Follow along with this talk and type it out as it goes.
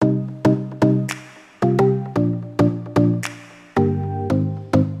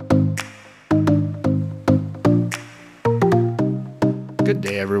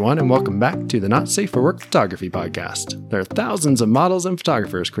everyone, and welcome back to the Not Safe for Work Photography Podcast. There are thousands of models and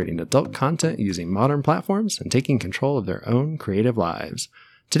photographers creating adult content using modern platforms and taking control of their own creative lives.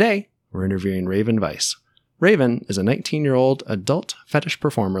 Today, we're interviewing Raven Weiss. Raven is a 19-year-old adult fetish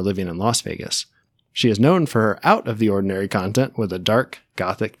performer living in Las Vegas. She is known for her out-of-the-ordinary content with a dark,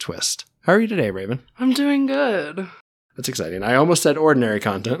 gothic twist. How are you today, Raven? I'm doing good. That's exciting. I almost said ordinary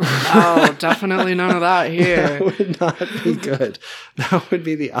content. Oh, definitely none of that here. That would not be good. That would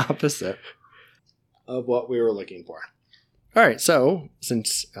be the opposite of what we were looking for. All right, so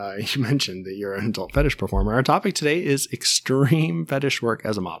since you mentioned that you're an adult fetish performer, our topic today is extreme fetish work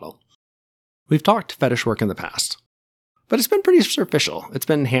as a model. We've talked fetish work in the past, but it's been pretty superficial. It's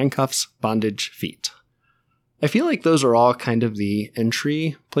been handcuffs, bondage, feet. I feel like those are all kind of the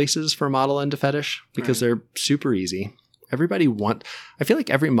entry places for a model into fetish because they're super easy. I feel like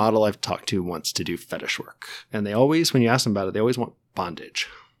every model I've talked to wants to do fetish work. And they always, when you ask them about it, they always want bondage.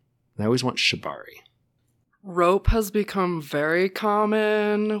 They always want shibari. Rope has become very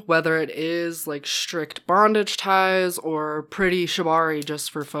common, whether it is like strict bondage ties or pretty shibari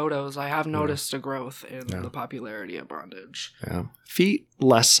just for photos. I have noticed a growth in the popularity of bondage. Yeah. Feet,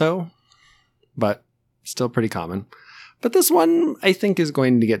 less so, but still pretty common. But this one, I think, is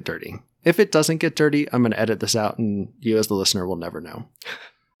going to get dirty. If it doesn't get dirty, I'm going to edit this out and you as the listener will never know.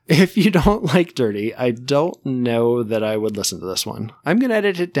 If you don't like dirty, I don't know that I would listen to this one. I'm going to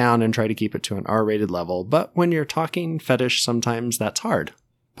edit it down and try to keep it to an R-rated level, but when you're talking fetish, sometimes that's hard.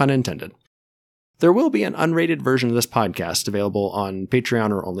 Pun intended. There will be an unrated version of this podcast available on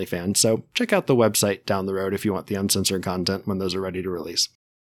Patreon or OnlyFans, so check out the website down the road if you want the uncensored content when those are ready to release.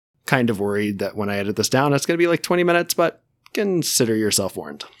 Kind of worried that when I edit this down, it's going to be like 20 minutes, but consider yourself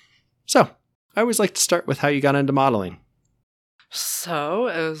warned. So, I always like to start with how you got into modeling. So,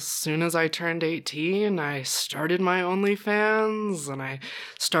 as soon as I turned 18, I started my OnlyFans, and I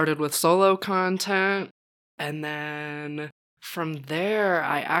started with solo content, and then from there,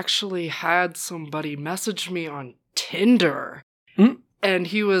 I actually had somebody message me on Tinder, and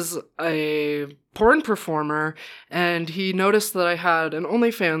he was a porn performer, and he noticed that I had an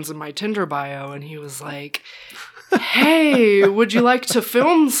OnlyFans in my Tinder bio, and he was like, hey, would you like to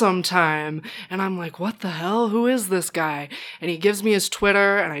film sometime? And I'm like, what the hell? Who is this guy? And he gives me his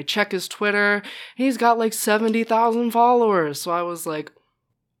Twitter, and I check his Twitter, and he's got like 70,000 followers. So I was like,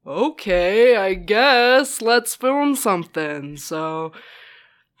 okay, I guess, let's film something. So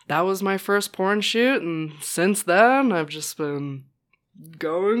that was my first porn shoot, and since then, I've just been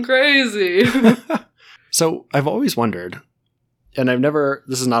going crazy. So I've always wondered, and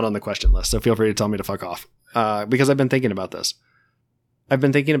this is not on the question list, so feel free to tell me to fuck off. Because I've been thinking about this. I've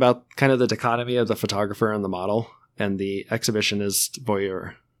been thinking about kind of the dichotomy of the photographer and the model and the exhibitionist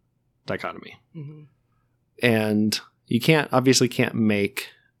voyeur dichotomy. Mm-hmm. And you obviously can't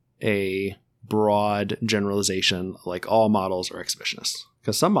make a broad generalization like all models are exhibitionists.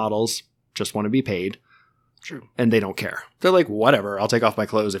 Because some models just want to be paid. True. And they don't care. They're like, whatever, I'll take off my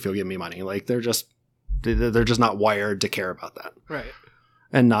clothes if you'll give me money. Like they're just not wired to care about that. Right.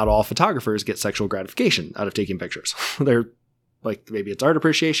 And not all photographers get sexual gratification out of taking pictures. They're like, maybe it's art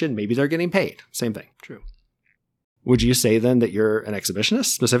appreciation, maybe they're getting paid. Same thing. True. Would you say then that you're an exhibitionist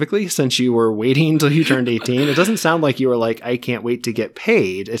specifically since you were waiting until you turned 18? It doesn't sound like you were like, I can't wait to get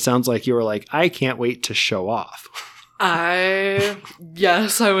paid. It sounds like you were like, I can't wait to show off.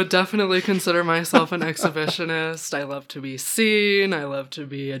 Yes, I would definitely consider myself an exhibitionist. I love to be seen. I love to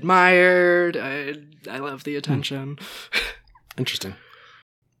be admired. I love the attention. Interesting.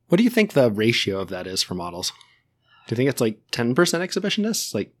 What do you think the ratio of that is for models? Do you think it's like 10%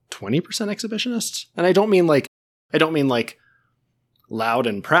 exhibitionists, like 20% exhibitionists? And I don't mean like loud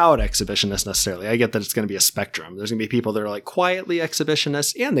and proud exhibitionists necessarily. I get that it's going to be a spectrum. There's going to be people that are like quietly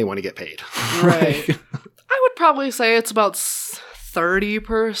exhibitionists and they want to get paid. Right. I would probably say it's about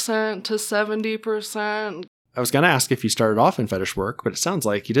 30% to 70%. I was going to ask if you started off in fetish work, but it sounds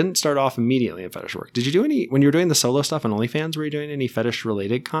like you didn't start off immediately in fetish work. Did you do when you were doing the solo stuff on OnlyFans, were you doing any fetish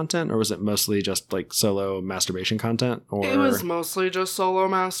related content or was it mostly just like solo masturbation content? Or it was mostly just solo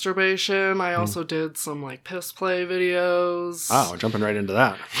masturbation. I also did some like piss play videos. Oh, jumping right into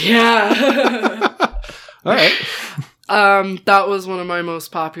that. Yeah. All right. That was one of my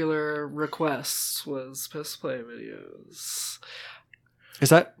most popular requests was piss play videos. Is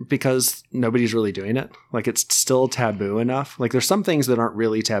that because nobody's really doing it? Like it's still taboo enough? Like there's some things that aren't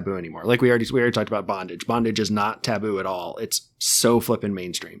really taboo anymore. Like we already talked about bondage. Bondage is not taboo at all. It's so flippin'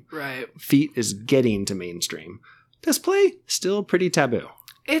 mainstream. Right. Feet is getting to mainstream. Piss play, still pretty taboo.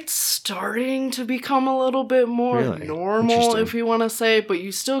 It's starting to become a little bit more Really? normal, Interesting. if you want to say, but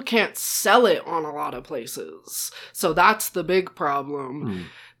you still can't sell it on a lot of places. So that's the big problem.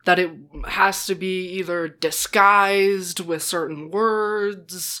 That it has to be either disguised with certain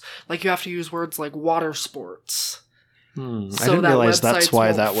words, like you have to use words like water sports. I So didn't that realize that's websites why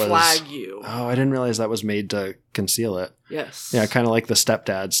won't that was. flag you. Oh, I didn't realize that was made to conceal it. Yes. Yeah, kind of like the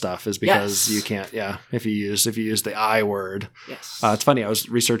stepdad stuff is because Yes. you can't. Yeah, if you use the I word. Yes. It's funny. I was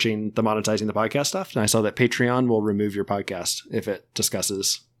researching the monetizing the podcast stuff, and I saw that Patreon will remove your podcast if it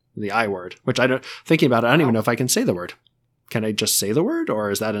discusses the I word. Which I don't. Thinking about it, I don't even know if I can say the word. Can I just say the word,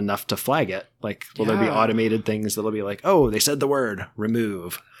 or is that enough to flag it? Like, will there be Yeah. automated things that'll be like, oh, they said the word,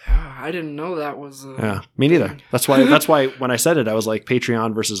 remove. Yeah, I didn't know that was a Yeah, me neither. That's why when I said it, I was like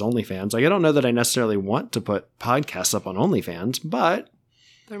Patreon versus OnlyFans. Like, I don't know that I necessarily want to put podcasts up on OnlyFans, but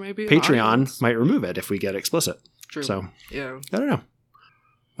There may be an Patreon audience. might remove it if we get explicit. True. So Yeah. I don't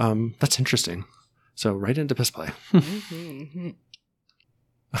know. That's interesting. So right into piss play. Mhm.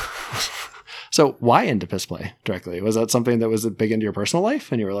 So why into piss play directly? Was that something that was big into your personal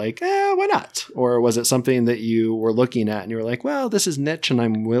life and you were like, why not? Or was it something that you were looking at and you were like, well, this is niche and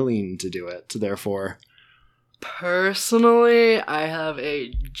I'm willing to do it. Therefore. Personally, I have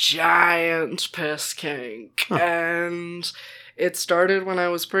a giant piss kink. Huh. And it started when I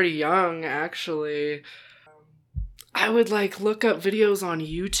was pretty young, actually. I would look up videos on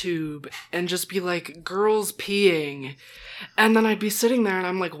YouTube and just be like, girls peeing. And then I'd be sitting there and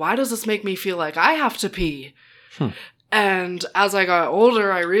I'm like, why does this make me feel like I have to pee? And as I got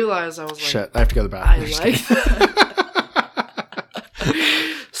older, I realized I was like, shit, I have to go to the I bathroom. like that.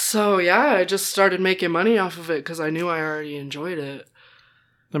 So yeah, I just started making money off of it because I knew I already enjoyed it.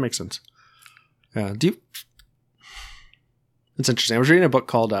 That makes sense. It's interesting. I was reading a book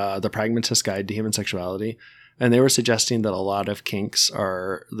called The Pragmatist Guide to Human Sexuality, and they were suggesting that a lot of kinks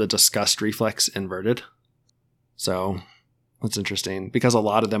are the disgust reflex inverted. So that's interesting because a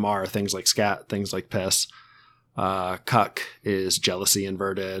lot of them are things like scat, things like piss. Cuck is jealousy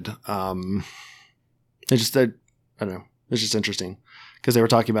inverted. I don't know. It's just interesting because they were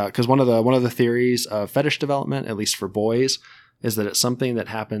talking about, because one of the theories of fetish development, at least for boys, is that it's something that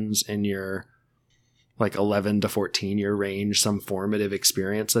happens in your 11 to 14 year range, some formative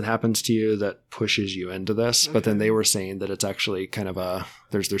experience that happens to you that pushes you into this. Okay. But then they were saying that it's actually kind of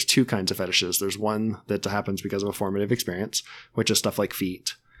there's two kinds of fetishes. There's one that happens because of a formative experience, which is stuff like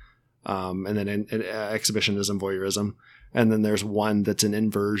feet. And then exhibitionism, voyeurism. And then there's one that's an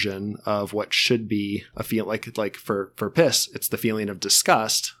inversion of what should be a feel like for piss, it's the feeling of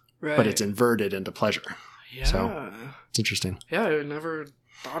disgust, right, but it's inverted into pleasure. Yeah. So it's interesting. Yeah, I never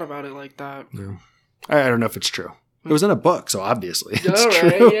thought about it like that. Yeah. I don't know if it's true. It was in a book, so obviously it's right,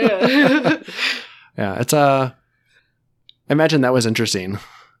 true. Yeah. Yeah, it's I imagine that was interesting.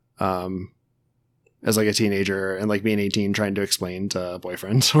 As a teenager and being 18 trying to explain to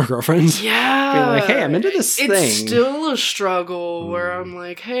boyfriends or girlfriends. Yeah. Being like, hey, I'm into this thing. It's still a struggle where I'm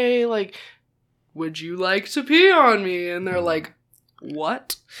like, hey, would you like to pee on me? And they're like,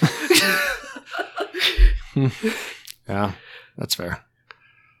 what? Yeah, that's fair.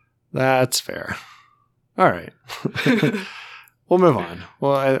 That's fair. All right. We'll move on.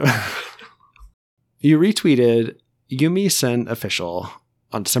 Well, you retweeted Yumi Sen Official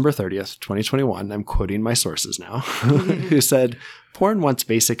on December 30th, 2021, I'm quoting my sources now, who said, porn once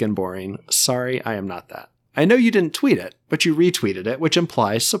basic and boring. Sorry, I am not that. I know you didn't tweet it, but you retweeted it, which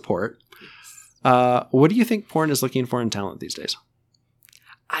implies support. What do you think porn is looking for in talent these days?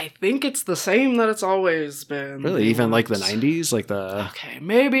 I think it's the same that it's always been. Really? Even the 90s? Okay,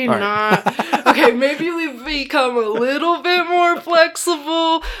 maybe not. Okay, maybe we've become a little bit more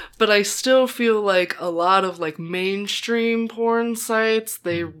flexible, but I still feel like a lot of mainstream porn sites,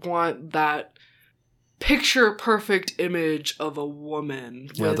 they want that picture perfect image of a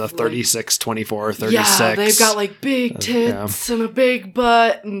woman. Yeah, the 36, 24, 36. Yeah, they've got big tits and a big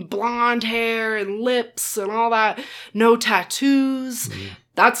butt and blonde hair and lips and all that. No tattoos. Mm-hmm.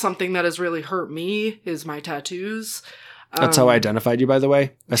 That's something that has really hurt me, is my tattoos. That's how I identified you, by the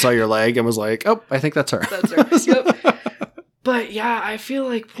way. I saw your leg and was like, oh, I think that's her. That's her. Yep. But yeah, I feel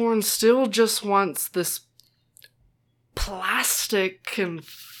like porn still just wants this plastic and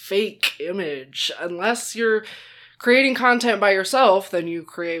fake image. Unless you're creating content by yourself, then you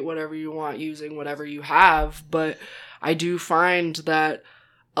create whatever you want using whatever you have. But I do find that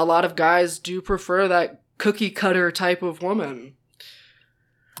a lot of guys do prefer that cookie cutter type of woman.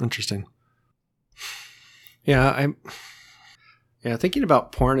 Interesting. Yeah, thinking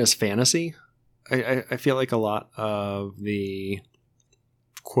about porn as fantasy, I feel like a lot of the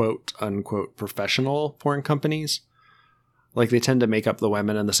quote unquote professional porn companies Like they tend to make up the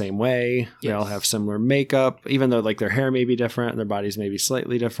women in the same way. They Yes. all have similar makeup, even though like their hair may be different and their bodies may be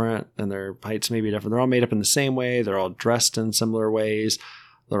slightly different and their heights may be different. They're all made up in the same way. They're all dressed in similar ways.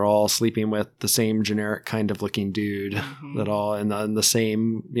 They're all sleeping with the same generic kind of looking dude that all in the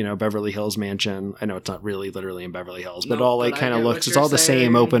same, Beverly Hills mansion. I know it's not really literally in Beverly Hills, but all like kind of looks, it's all the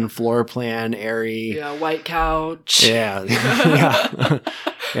same open floor plan, airy. Yeah, white couch. Yeah. Yeah.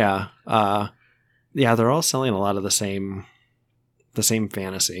 Yeah. Yeah, they're all selling a lot of the same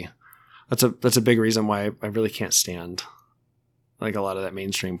fantasy. That's a big reason why I really can't stand like a lot of that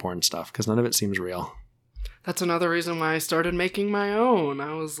mainstream porn stuff, because none of it seems real. That's another reason why I started making my own.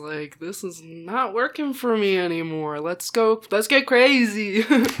 I was like, this is not working for me anymore. Let's get crazy.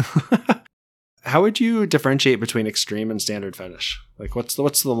 How would you differentiate between extreme and standard fetish? Like what's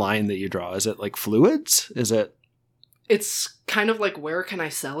the line that you draw? Is it like fluids? Is it? It's kind of like, where can I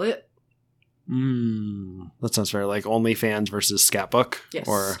sell it? That sounds fair. Like OnlyFans versus Scapbook? Yes.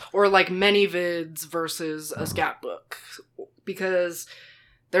 Or like ManyVids versus a Scapbook. Because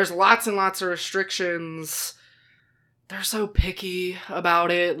there's lots and lots of restrictions. They're so picky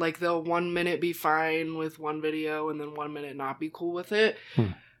about it. Like they'll 1 minute be fine with one video and then 1 minute not be cool with it.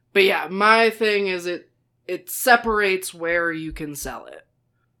 But yeah, my thing is it separates where you can sell it.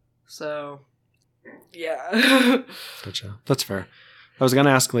 So, yeah. Gotcha. That's fair. I was going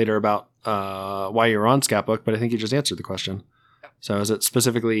to ask later about why you're on Scapbook, but I think you just answered the question. So is it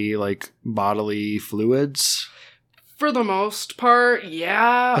specifically like bodily fluids? For the most part,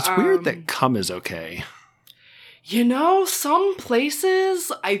 yeah. It's weird that cum is okay. Some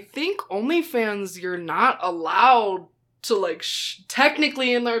places, I think OnlyFans, you're not allowed to, like,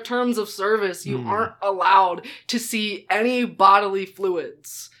 technically in their terms of service, you aren't allowed to see any bodily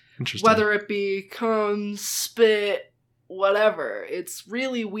fluids. Interesting. Whether it be cum, spit, whatever. It's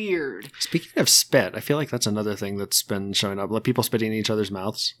really weird. Speaking of spit, I feel like that's another thing that's been showing up. Like people spitting in each other's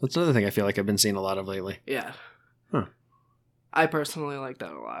mouths. That's another thing I feel like I've been seeing a lot of lately. Yeah. Huh. I personally like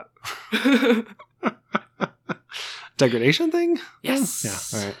that a lot. Degradation thing? Yes.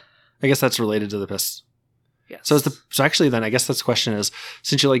 Yeah. All right. I guess that's related to the piss. Yes. So actually then I guess that's the question is,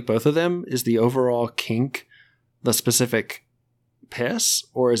 since you like both of them, is the overall kink the specific piss,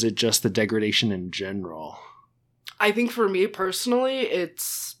 or is it just the degradation in general? I think for me personally,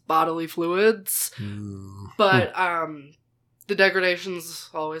 it's bodily fluids, but the degradation's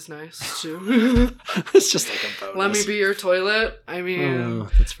always nice too. It's just like a bonus. Let me be your toilet. I mean,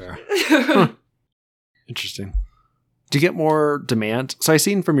 that's fair. Interesting. Do you get more demand? So I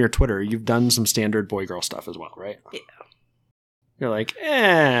seen from your Twitter, you've done some standard boy-girl stuff as well, right? Yeah. You're like,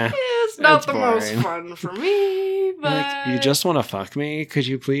 it's not the most fun for me, but... Like, you just want to fuck me? Could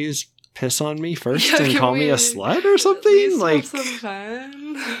you please piss on me first and call me a slut or something? Like, some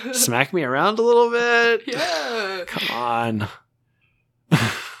fun. Smack me around a little bit? Yeah. Come on.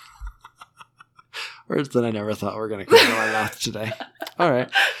 Words that I never thought were going to come out of my mouth today. All right.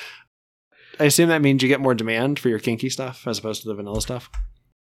 I assume that means you get more demand for your kinky stuff as opposed to the vanilla stuff?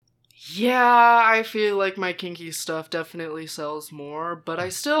 Yeah, I feel like my kinky stuff definitely sells more, but I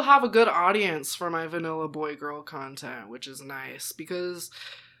still have a good audience for my vanilla boy-girl content, which is nice, because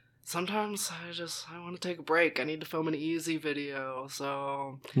sometimes I want to take a break. I need to film an easy video,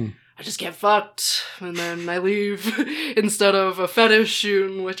 so I just get fucked, and then I leave instead of a fetish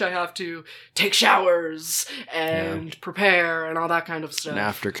shoot in which I have to take showers and prepare and all that kind of stuff. And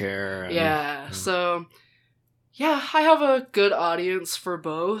aftercare. So, yeah, I have a good audience for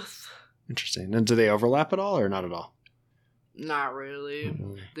both. Interesting. And do they overlap at all or not at all? Not really.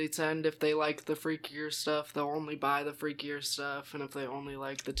 They tend, if they like the freakier stuff, they'll only buy the freakier stuff, and if they only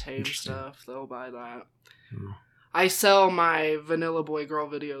like the tame stuff, they'll buy that. I sell my vanilla boy girl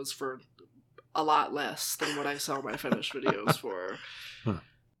videos for a lot less than what I sell my fetish videos for.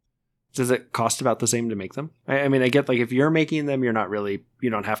 Does it cost about the same to make them? I mean, I get like if you're making them, you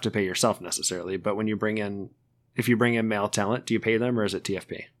don't have to pay yourself necessarily, but when you bring in male talent, do you pay them or is it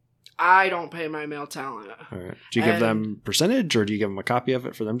TFP? I don't pay my male talent. All right. Do you give them percentage or do you give them a copy of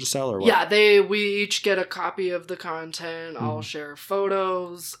it for them to sell or what? Yeah, we each get a copy of the content. I'll share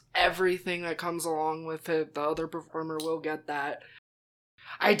photos, everything that comes along with it. The other performer will get that.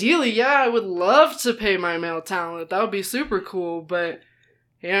 Ideally, yeah, I would love to pay my male talent. That would be super cool, but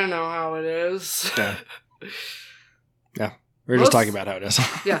you don't know how it is. Yeah. We were just talking about how it is.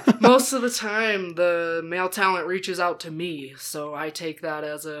 Yeah. Most of the time, the male talent reaches out to me. So I take that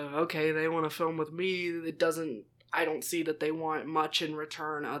as okay, they want to film with me. I don't see that they want much in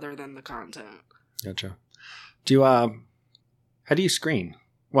return other than the content. Gotcha. How do you screen?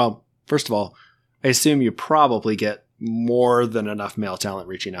 Well, first of all, I assume you probably get more than enough male talent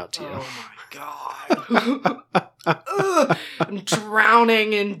reaching out to you. Oh my God. I'm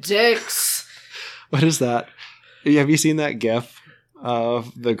drowning in dicks. What is that? Have you seen that GIF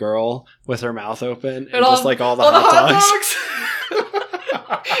of the girl with her mouth open and just like all the hot dogs?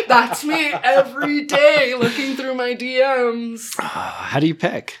 That's me every day looking through my DMs. How do you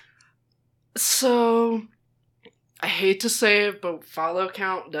pick? So, I hate to say it, but follow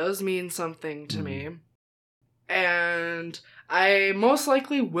count does mean something to me. And I most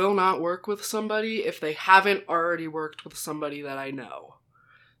likely will not work with somebody if they haven't already worked with somebody that I know.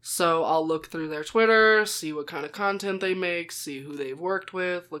 So I'll look through their Twitter, see what kind of content they make, see who they've worked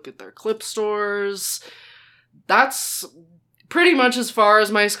with, look at their clip stores. That's pretty much as far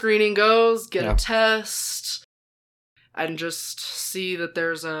as my screening goes. Get a test and just see that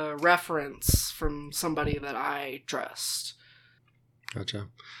there's a reference from somebody that I trust. Gotcha.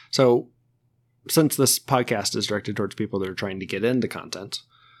 So, since this podcast is directed towards people that are trying to get into content,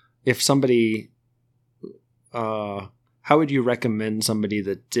 if somebody, how would you recommend somebody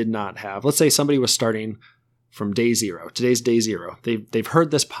that did not have, let's say somebody was starting from day zero, today's day zero, they've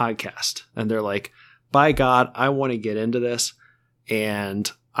heard this podcast and they're like, by God, I want to get into this and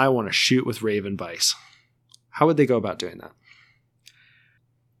I want to shoot with Raven Vice. How would they go about doing that?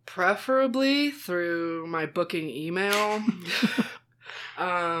 Preferably through my booking email.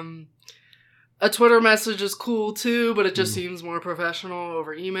 A Twitter message is cool too, but it just seems more professional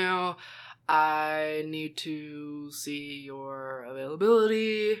over email. I need to see your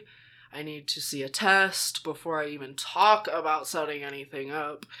availability. I need to see a test before I even talk about setting anything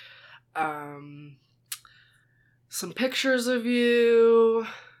up. Some pictures of you.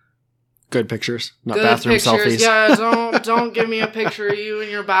 Good pictures, not Good bathroom pictures. selfies. Yeah, don't give me a picture of you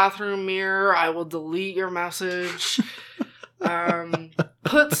in your bathroom mirror. I will delete your message.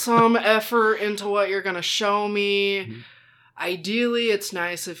 Put some effort into what you're going to show me. Mm-hmm. Ideally, it's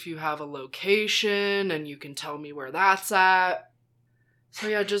nice if you have a location and you can tell me where that's at. So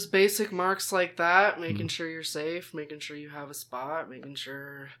yeah, just basic marks like that, making sure you're safe, making sure you have a spot, making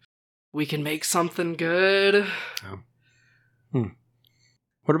sure we can make something good. Oh.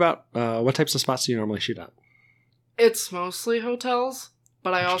 What about, what types of spots do you normally shoot at? It's mostly hotels,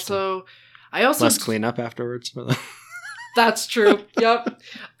 but I also Less cleanup afterwards? That's true. Yep.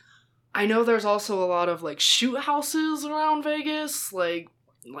 I know there's also a lot of like shoot houses around Vegas, like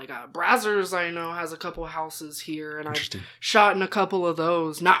Brazzers. I know has a couple houses here, and I've shot in a couple of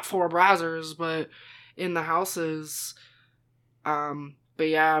those, not for Brazzers, but in the houses. But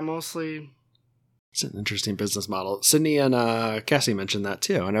yeah, mostly. It's an interesting business model. Sydney and Cassie mentioned that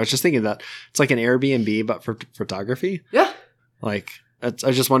too, and I was just thinking that it's like an Airbnb but for photography. Yeah. Like. I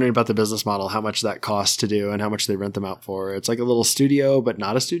was just wondering about the business model, how much that costs to do and how much they rent them out for. It's like a little studio, but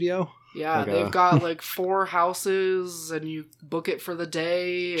not a studio. Yeah, like they've got like 4 houses and you book it for the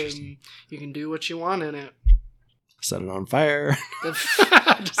day and you can do what you want in it. Set it on fire.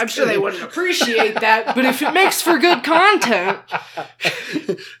 I'm sure they wouldn't appreciate that, but if it makes for good content.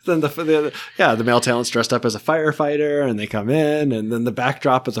 Then the male talent's dressed up as a firefighter and they come in and then the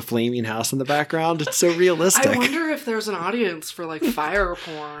backdrop is a flaming house in the background. It's so realistic. I wonder if there's an audience for like fire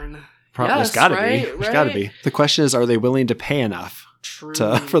porn. There's gotta be. There's gotta be. The question is, are they willing to pay enough for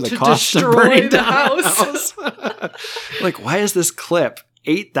the cost of burning the down house? Like, why is this clip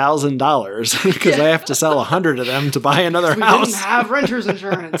 $8,000 because I have to sell 100 of them to buy another house? We didn't have renter's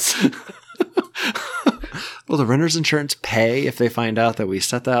insurance. Will the renter's insurance pay if they find out that we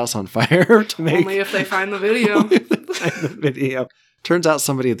set the house on fire to make? Only if they find the video. Turns out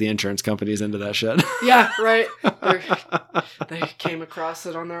somebody at the insurance company's into that shit. Yeah, right. They came across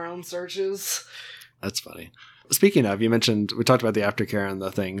it on their own searches. That's funny. Speaking of, you mentioned, we talked about the aftercare and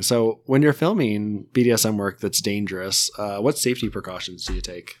the thing. So when you're filming BDSM work that's dangerous, what safety precautions do you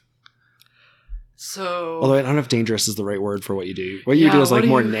take? So, although I don't know if dangerous is the right word for what you do. What you do is like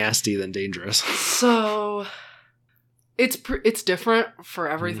more nasty than dangerous. So it's different for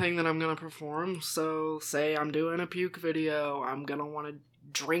everything that I'm going to perform. So say I'm doing a puke video, I'm going to want to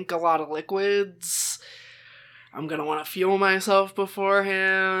drink a lot of liquids. I'm going to want to fuel myself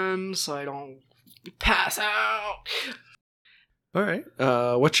beforehand so I don't pass out. All right.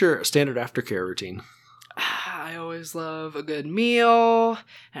 What's your standard aftercare routine? I always love a good meal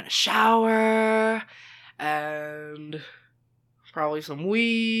and a shower and probably some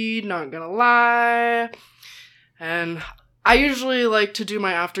weed, not gonna lie. And I usually like to do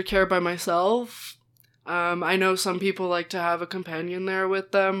my aftercare by myself. I know some people like to have a companion there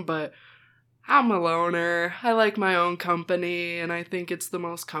with them, but I'm a loner. I like my own company, and I think it's the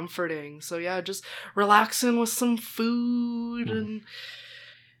most comforting. So yeah, just relaxing with some food, and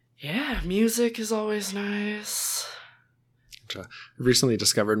yeah, music is always nice. I've recently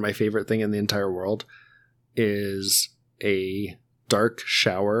discovered my favorite thing in the entire world. is a dark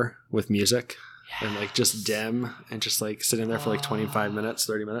shower with music and like just dim and just like sitting there for like 25 minutes,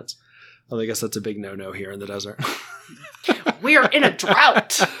 30 minutes. Well, I guess that's a big no-no here in the desert. We're in a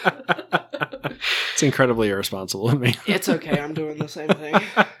drought. It's incredibly irresponsible of me. It's okay. I'm doing the same thing.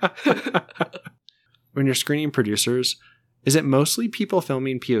 When you're screening producers, is it mostly people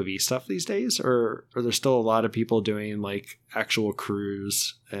filming POV stuff these days? Or are there still a lot of people doing like actual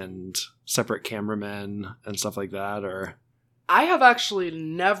crews and separate cameramen and stuff like that? Or I have actually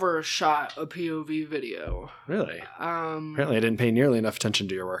never shot a POV video. Really? Apparently I didn't pay nearly enough attention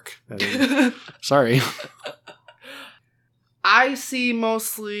to your work. Sorry. I see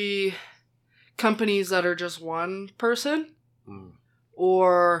mostly companies that are just one person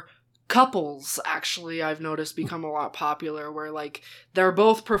or couples, actually, I've noticed become a lot popular where like they're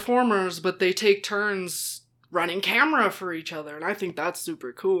both performers, but they take turns running camera for each other. And I think that's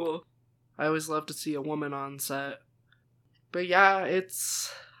super cool. I always love to see a woman on set. But yeah,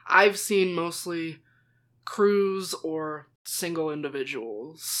 I've seen mostly crews or single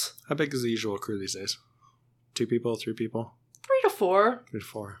individuals. How big is the usual crew these days? 2 people, 3 people? 3 to 4. 3 to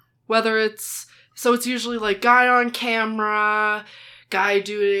 4. Whether it's usually like guy on camera, guy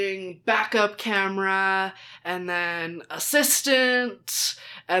doing backup camera, and then assistant,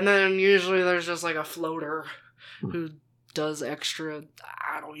 and then usually there's just like a floater who does extra.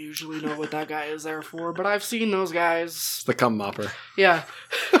 I don't usually know what that guy is there for, but I've seen those guys. It's the cum mopper. Yeah.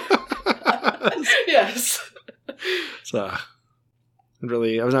 Yes. So,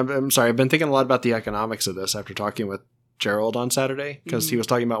 I'm sorry, I've been thinking a lot about the economics of this after talking with Gerald on Saturday, because he was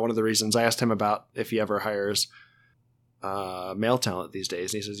talking about one of the reasons. I asked him about if he ever hires male talent these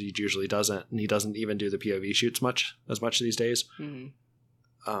days, and he says he usually doesn't, and he doesn't even do the POV shoots as much these days.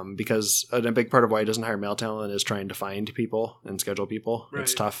 Because a big part of why he doesn't hire male talent is trying to find people and schedule people. Right.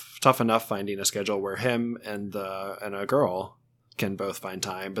 It's tough enough finding a schedule where him and a girl can both find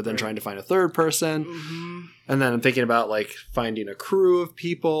time, but then trying to find a third person, and then I'm thinking about like finding a crew of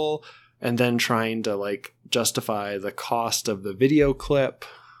people, and then trying to like justify the cost of the video clip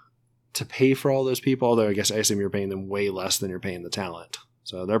to pay for all those people. Although I assume you're paying them way less than you're paying the talent,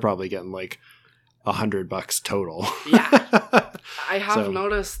 so they're probably getting like $100 total. Yeah. I have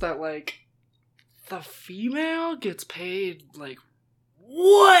noticed that like the female gets paid like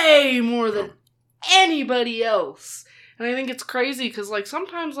way more than anybody else. And I think it's crazy because like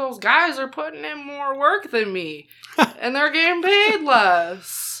sometimes those guys are putting in more work than me and they're getting paid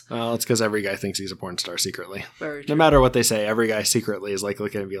less. Well, it's because every guy thinks he's a porn star secretly. Very true. No matter what they say, every guy secretly is like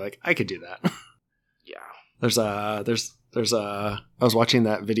looking and be like, I could do that. Yeah. I was watching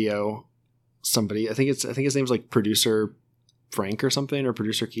that video. Somebody, I think his name's like Producer Frank or something, or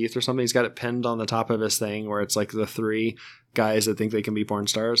Producer Keith or something. He's got it pinned on the top of his thing where it's like the 3 guys that think they can be porn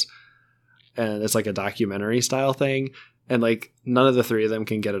stars, and it's like a documentary style thing, and like none of the 3 of them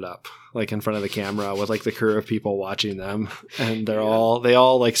can get it up like in front of the camera with like the crew of people watching them, and they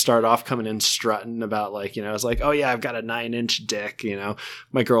all like start off coming in strutting about like, you know, it's like, oh yeah, I've got a 9-inch dick, you know,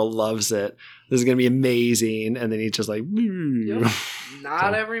 my girl loves it, this is gonna be amazing, and then he's just like, yep.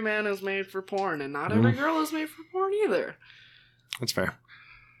 Not every man is made for porn, and not every girl is made for porn either. That's fair.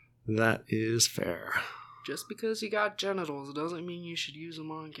 That is fair. Just because you got genitals doesn't mean you should use them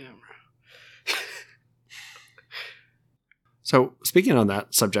on camera. So speaking on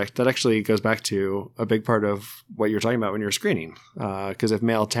that subject, that actually goes back to a big part of what you're talking about when you're screening. Because if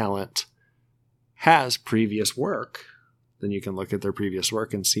male talent has previous work, then you can look at their previous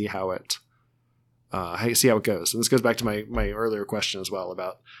work and see how it goes. And this goes back to my earlier question as well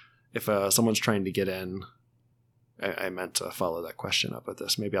about if someone's trying to get in. I meant to follow that question up with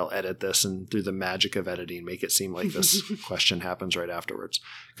this. Maybe I'll edit this and through the magic of editing, make it seem like this question happens right afterwards.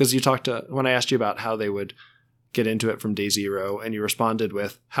 Because when I asked you about how they would get into it from day 0, and you responded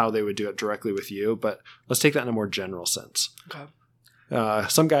with how they would do it directly with you. But let's take that in a more general sense. Okay.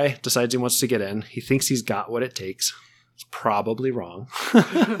 Some guy decides he wants to get in. He thinks he's got what it takes. It's probably wrong.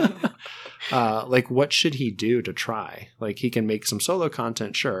 Like, what should he do to try? Like, he can make some solo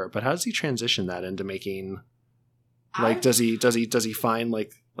content, sure, but how does he transition that into making? Like, does he find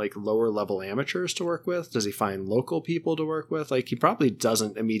like lower level amateurs to work with? Does he find local people to work with? Like, he probably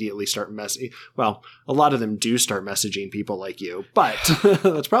doesn't immediately start messaging. Well, a lot of them do start messaging people like you, but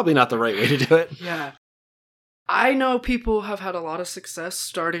that's probably not the right way to do it. Yeah. I know people have had a lot of success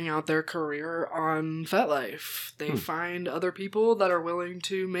starting out their career on FetLife. They find other people that are willing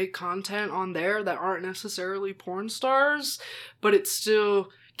to make content on there that aren't necessarily porn stars, but it still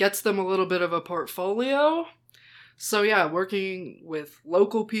gets them a little bit of a portfolio. So yeah, working with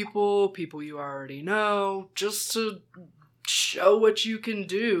local people you already know, just to show what you can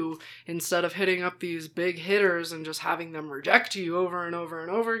do instead of hitting up these big hitters and just having them reject you over and over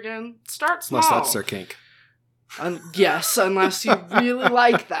and over again. Start small. Unless that's their kink. Yes, unless you really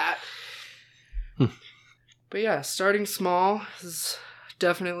like that. But yeah, starting small is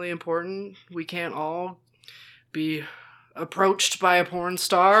definitely important. We can't all be approached by a porn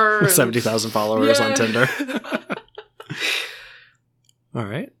star. 70,000 followers on Tinder. All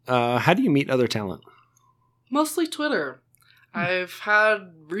right. How do you meet other talent? Mostly Twitter. I've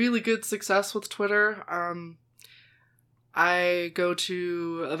had really good success with Twitter. I go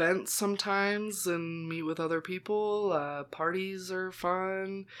to events sometimes and meet with other people. Parties are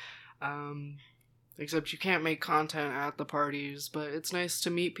fun. Except you can't make content at the parties, but it's nice to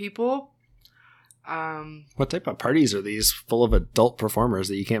meet people. What type of parties are these full of adult performers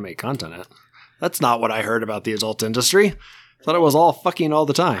that you can't make content at? That's not what I heard about the adult industry. I thought it was all fucking all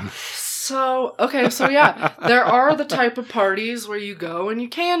the time. So yeah, there are the type of parties where you go and you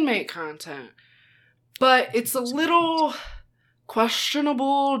can make content. But it's a little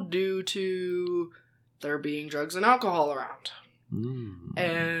questionable due to there being drugs and alcohol around.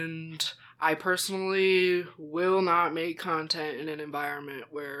 And I personally will not make content in an environment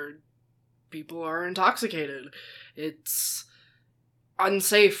where people are intoxicated. It's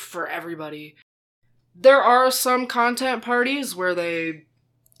unsafe for everybody. There are some content parties where they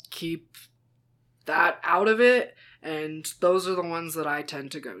keep that out of it, and those are the ones that I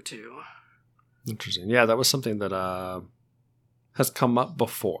tend to go to. Interesting. Yeah, that was something that has come up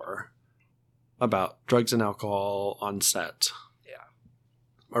before about drugs and alcohol on set.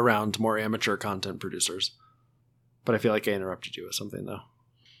 Yeah. Around more amateur content producers. But I feel like I interrupted you with something, though.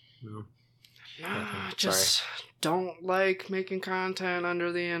 No. Just don't like making content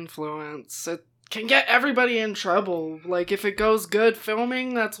under the influence. It can get everybody in trouble. Like, if it goes good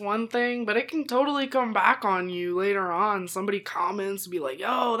filming, that's one thing, but it can totally come back on you later on. Somebody comments and be like,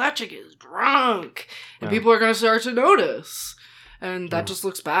 yo, that chick is drunk. And people are going to start to notice. And that just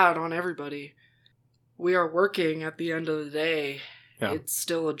looks bad on everybody. We are working at the end of the day. Yeah. It's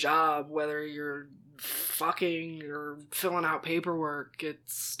still a job, whether you're fucking or filling out paperwork.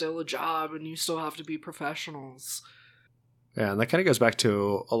 It's still a job, and you still have to be professionals. Yeah, and that kind of goes back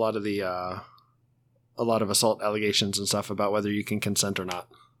to a lot of assault allegations and stuff about whether you can consent or not.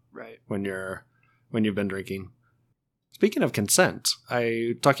 Right. When you've been drinking. Speaking of consent,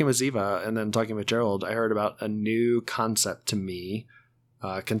 talking with Ziva and then talking with Gerald, I heard about a new concept to me,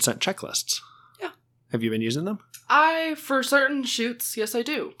 consent checklists. Yeah. Have you been using them? For certain shoots, yes, I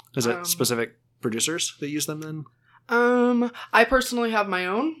do. Is it specific producers that use them then? I personally have my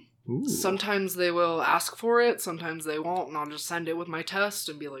own. Ooh. Sometimes they will ask for it, sometimes they won't, and I'll just send it with my test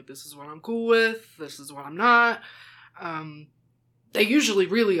and be like, this is what I'm cool with, this is what I'm not. They usually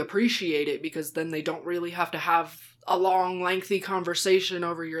really appreciate it because then they don't really have to have a long, lengthy conversation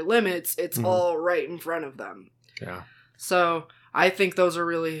over your limits. It's all right in front of them. Yeah. So I think those are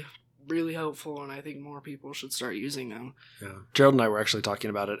really, really helpful, and I think more people should start using them. Yeah. Gerald and I were actually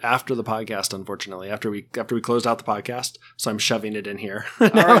talking about it after the podcast, unfortunately, after we closed out the podcast. So I'm shoving it in here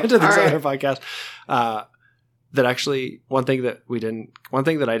into this other podcast. That actually, one thing that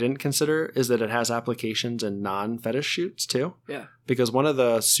I didn't consider is that it has applications in non-fetish shoots too. Yeah. Because one of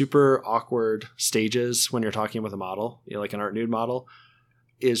the super awkward stages when you're talking with a model, like an art nude model,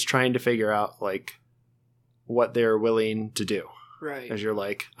 is trying to figure out like what they're willing to do. Right. As you're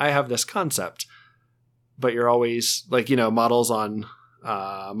like, I have this concept, but you're always like, models on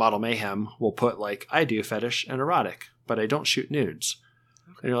Model Mayhem will put like, I do fetish and erotic, but I don't shoot nudes.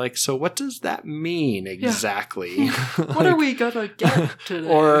 And you're like, so what does that mean exactly? Yeah. What are we going to get today?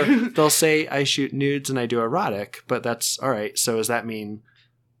 Or they'll say, I shoot nudes and I do erotic, but that's all right. So does that mean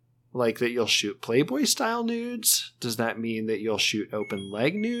like that you'll shoot Playboy style nudes? Does that mean that you'll shoot open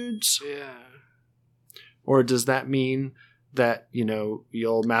leg nudes? Yeah. Or does that mean that,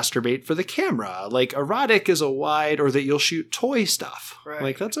 you'll masturbate for the camera? Like erotic is a wide, or that you'll shoot toy stuff. Right.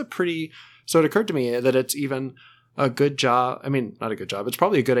 Like that's so it occurred to me that it's even a good job. I mean, not a good job. It's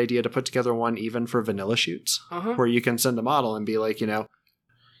probably a good idea to put together one even for vanilla shoots where you can send a model and be like,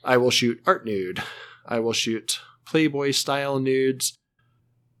 I will shoot art nude. I will shoot Playboy style nudes,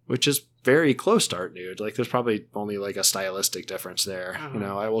 which is very close to art nude. Like there's probably only like a stylistic difference there.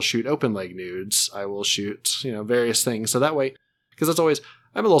 I will shoot open leg nudes. I will shoot, various things. So that way, because I'm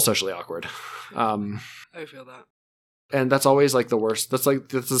a little socially awkward. I feel that. And that's always like the worst. That's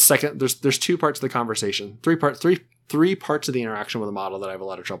the second. There's two parts of the conversation. Three parts of the interaction with a model that I have a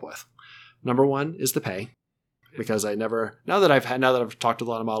lot of trouble with. Number one is the pay, because now that I've talked to a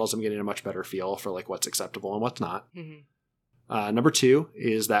lot of models, I'm getting a much better feel for like what's acceptable and what's not. Mm-hmm. Number two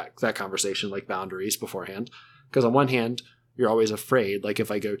is that conversation, like boundaries beforehand. Because on one hand, you're always afraid. Like, if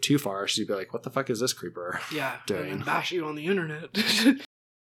I go too far, she'd be like, what the fuck is this creeper doing? And then bash you on the internet.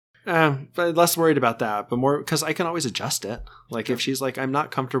 But less worried about that, but more because I can always adjust it. Like, if she's like, I'm not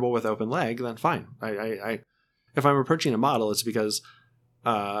comfortable with open leg, then fine. If I'm approaching a model, it's because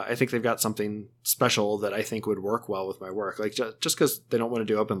I think they've got something special that I think would work well with my work. Like, just because they don't want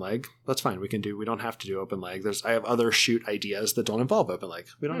to do open leg, that's fine. We don't have to do open leg. I have other shoot ideas that don't involve open leg.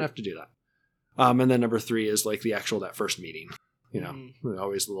 We don't have to do that. And then number 3 is like that first meeting. You know,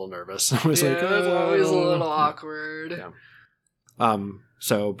 always a little nervous. Always it's always a little awkward. Yeah.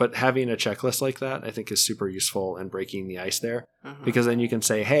 But having a checklist like that, I think, is super useful in breaking the ice there, because then you can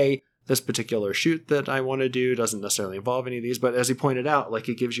say, hey, this particular shoot that I want to do doesn't necessarily involve any of these. But as he pointed out, like,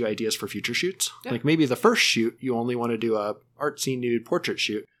 it gives you ideas for future shoots. Yeah. Like, maybe the first shoot, you only want to do a artsy nude portrait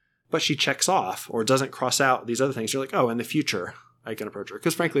shoot, but she checks off or doesn't cross out these other things. You're like, oh, in the future, I can approach her.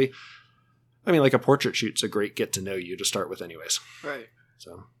 Because frankly, I mean, like, a portrait shoot's a great get to know you to start with anyways. Right.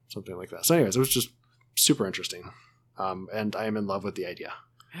 So something like that. So anyways, it was just super interesting. And I am in love with the idea.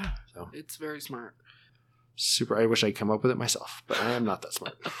 Yeah. So it's very smart. Super. I wish I'd come up with it myself, but I am not that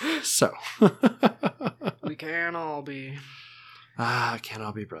smart. So we can all be. Can't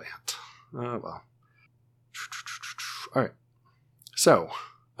all be brilliant. Oh, well. All right. So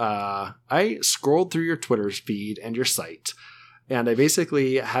I scrolled through your Twitter's feed and your site, and I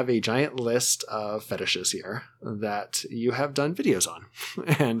basically have a giant list of fetishes here that you have done videos on.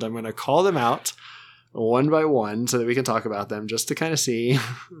 And I'm going to call them out one by one so that we can talk about them, just to kind of see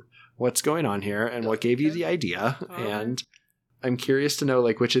what's going on here and what gave you the idea. And I'm curious to know,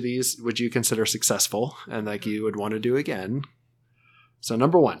 like, which of these would you consider successful and like you would want to do again. So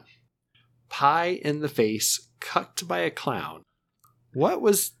number 1, pie in the face cucked by a clown. What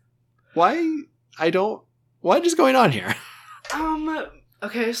is going on here?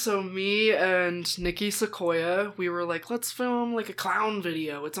 Okay, so me and Nikki Sequoia, we were like, let's film like a clown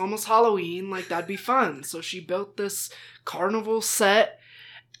video. It's almost Halloween, like that'd be fun. So she built this carnival set.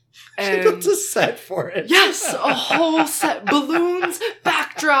 And she built a set for it. Yes, a whole set. Balloons,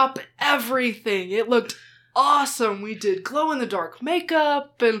 backdrop, everything. It looked awesome. We did glow-in-the-dark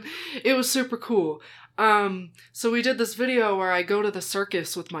makeup, and it was super cool. So we did this video where I go to the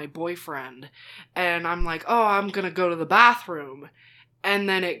circus with my boyfriend, and I'm like, oh, I'm gonna go to the bathroom. And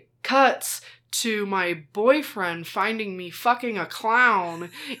then it cuts to my boyfriend finding me fucking a clown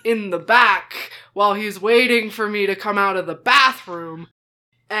in the back while he's waiting for me to come out of the bathroom.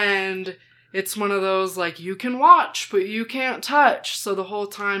 And it's one of those, like, you can watch, but you can't touch. So the whole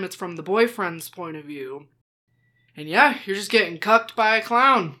time it's from the boyfriend's point of view. And yeah, you're just getting cucked by a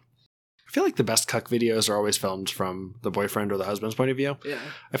clown. I feel like the best cuck videos are always filmed from the boyfriend or the husband's point of view. Yeah.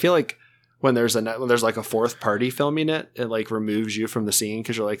 I feel like when there's like a fourth party filming it, it like removes you from the scene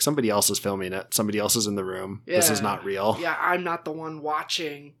because you're like, somebody else is filming it. Somebody else is in the room. Yeah. This is not real. Yeah, I'm not the one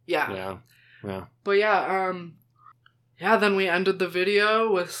watching. Yeah. Yeah. But then we ended the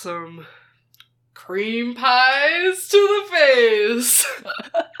video with some cream pies to the face.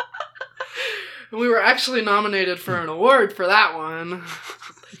 And we were actually nominated for an award for that one.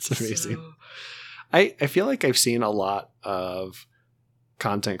 That's amazing. So. I feel like I've seen a lot of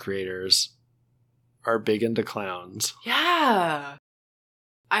content creators are big into clowns. Yeah.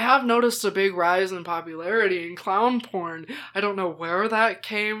 I have noticed a big rise in popularity in clown porn. I don't know where that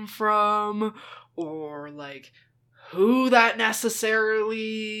came from or like who that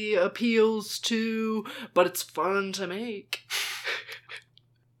necessarily appeals to, but it's fun to make.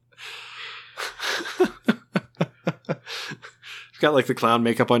 You've got like the clown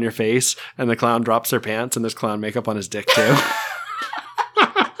makeup on your face and the clown drops their pants and there's clown makeup on his dick too.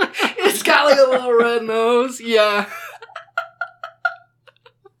 It's got like a little red nose. Yeah.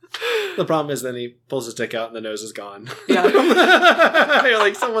 The problem is then he pulls his dick out and the nose is gone. Yeah. You're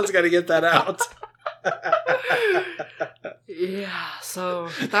like, someone's got to get that out. Yeah, so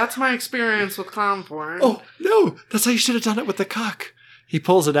that's my experience with clown porn. Oh, no. That's how you should have done it with the cuck. He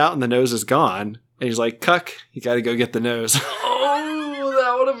pulls it out and the nose is gone. And he's like, cuck, you got to go get the nose. Oh,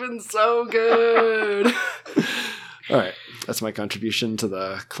 that would have been so good. All right. That's my contribution to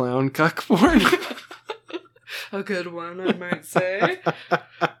the clown cuck porn. A good one, I might say.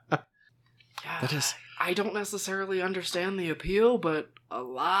 That is. I don't necessarily understand the appeal, but a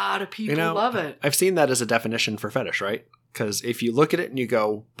lot of people love it. I've seen that as a definition for fetish, right? Because if you look at it and you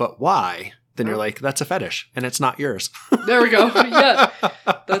go, but why? Then you're like, that's a fetish, and it's not yours. There we go. Yeah.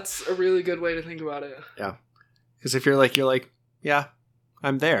 That's a really good way to think about it. Yeah. Because if you're like, yeah,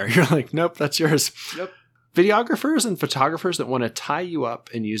 I'm there. You're like, nope, that's yours. Yep. Videographers and photographers that want to tie you up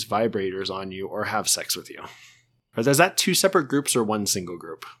and use vibrators on you or have sex with you. Is that two separate groups or one single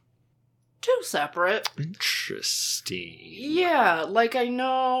group? two separate. Interesting. Yeah, like I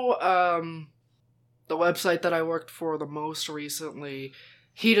know the website that I worked for the most recently,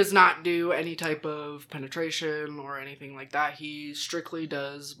 he does not do any type of penetration or anything like that. He strictly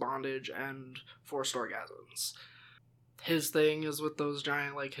does bondage and forced orgasms. His thing is with those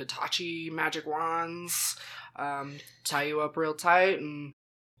giant, like, Hitachi magic wands, tie you up real tight and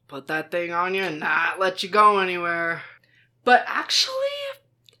put that thing on you and not let you go anywhere. But actually,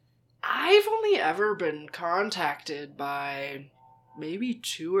 I've only ever been contacted by maybe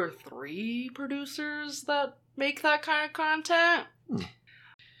 2 or 3 producers that make that kind of content.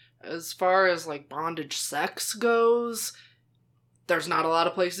 As far as, like, bondage sex goes, there's not a lot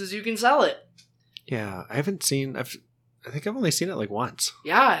of places you can sell it. Yeah, I think I've only seen it like once.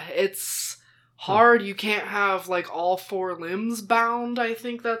 Yeah, it's hard. You can't have, like, all 4 limbs bound, I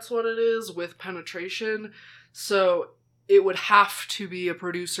think that's what it is, with penetration. So it would have to be a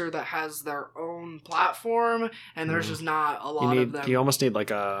producer that has their own platform, and there's just not a lot of them. You almost need like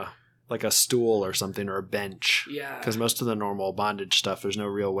a stool or something, or a bench. Yeah. Because most of the normal bondage stuff, there's no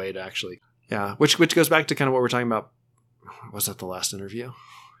real way to actually... Yeah, which goes back to kind of what we're talking about. Was that the last interview?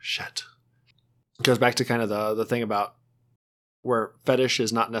 Shit. It goes back to kind of the thing about where fetish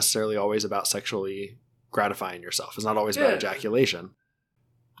is not necessarily always about sexually gratifying yourself. It's not always about ejaculation.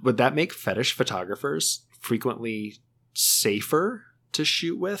 Would that make fetish photographers frequently safer to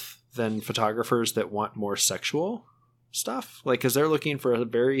shoot with than photographers that want more sexual stuff? Like, because they're looking for a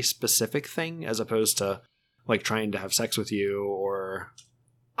very specific thing as opposed to, like, trying to have sex with you or...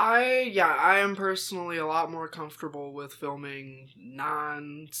 I am personally a lot more comfortable with filming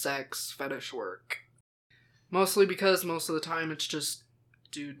non-sex fetish work. Mostly because most of the time it's just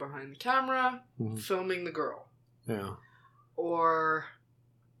dude behind the camera filming the girl. Yeah. Or,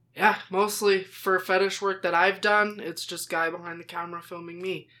 yeah, mostly for fetish work that I've done, it's just guy behind the camera filming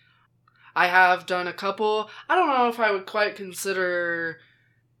me. I have done a couple. I don't know if I would quite consider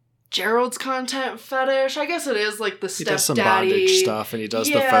Gerald's content fetish. I guess it is like the stepdaddy. He does some bondage stuff and he does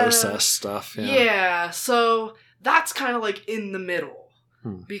the process stuff. Yeah, so that's kind of like in the middle.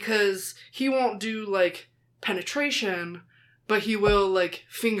 Because he won't do like penetration, but he will like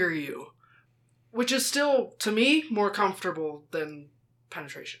finger you. Which is still, to me, more comfortable than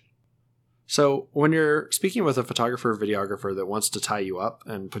penetration. So when you're speaking with a photographer or videographer that wants to tie you up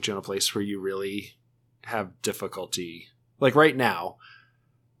and put you in a place where you really have difficulty, like right now,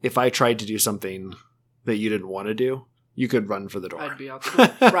 if I tried to do something that you didn't want to do, you could run for the door. I'd be out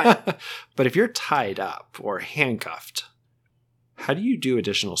the door. Right. But if you're tied up or handcuffed, how do you do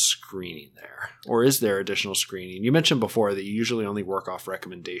additional screening there? Or is there additional screening? You mentioned before that you usually only work off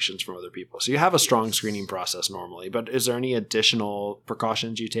recommendations from other people. So you have a strong screening process normally, but is there any additional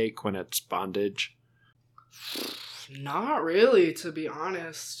precautions you take when it's bondage? Not really, to be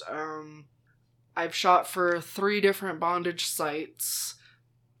honest. I've shot for 3 different bondage sites.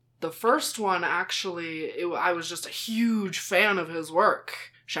 The first one, actually, I was just a huge fan of his work.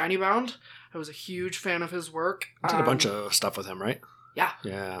 Shiny Bound. I was a huge fan of his work. You did a bunch of stuff with him, right? Yeah.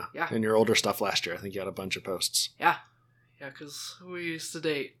 Yeah. And your older stuff last year, I think you had a bunch of posts. Yeah. Yeah, because we used to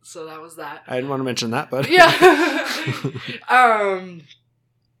date, so that was that. I didn't want to mention that, but... Yeah.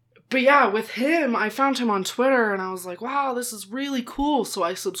 But yeah, with him, I found him on Twitter, and I was like, wow, this is really cool. So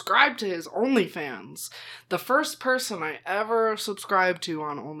I subscribed to his OnlyFans. The first person I ever subscribed to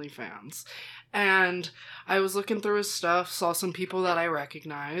on OnlyFans. And I was looking through his stuff, saw some people that I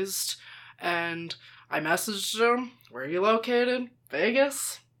recognized, and I messaged him, where are you located?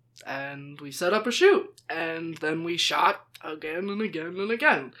 Vegas. And we set up a shoot. And then we shot again and again and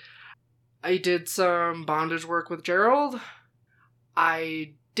again. I did some bondage work with Gerald.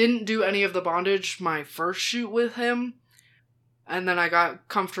 I didn't do any of the bondage my first shoot with him. And then I got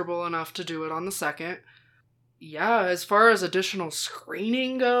comfortable enough to do it on the second. Yeah, as far as additional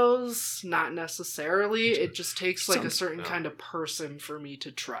screening goes, not necessarily. It just takes like a certain kind of person for me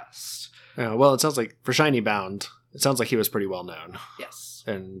to trust. Yeah, well, it sounds like for Shiny Bound, it sounds like he was pretty well known. Yes.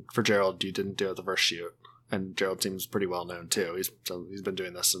 And for Gerald, you didn't do it the first shoot. And Gerald seems pretty well known too. He's been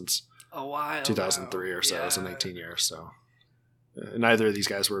doing this since a while 2003 now. Or so. So 19 years. So neither of these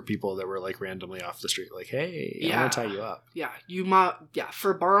guys were people that were like randomly off the street, like, hey, I want to tie you up. Yeah,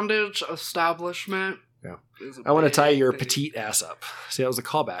 for bondage establishment. Yeah, I want to tie your petite ass up. See, that was a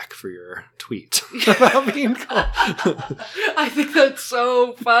callback for your tweet about being called. I think that's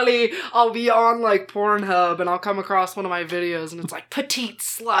so funny. I'll be on like Pornhub and I'll come across one of my videos and it's like petite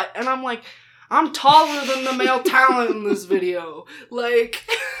slut, and I'm like, I'm taller than the male talent in this video. Like,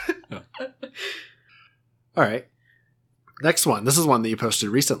 all right. Next one. This is one that you posted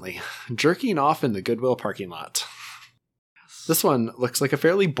recently. Jerking off in the Goodwill parking lot. This one looks like a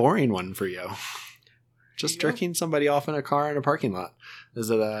fairly boring one for you. Just jerking somebody off in a car in a parking lot.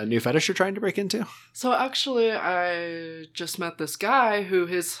 Is it a new fetish you're trying to break into? So actually, I just met this guy who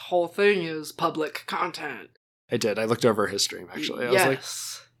his whole thing is public content. I did. I looked over his stream, actually. I was like,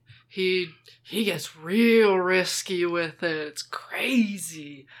 he gets real risky with it. It's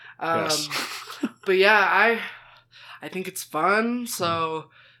crazy. Yes. But yeah, I think it's fun.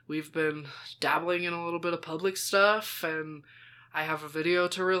 So we've been dabbling in a little bit of public stuff, and I have a video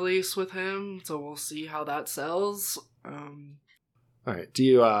to release with him, so we'll see how that sells. All right.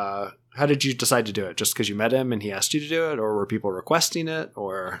 How did you decide to do it? Just because you met him and he asked you to do it, or were people requesting it,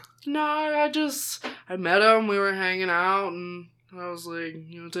 or? No, I met him, we were hanging out, and I was like,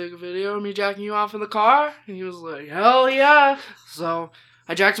 you want to take a video of me jacking you off in the car? And he was like, hell yeah. So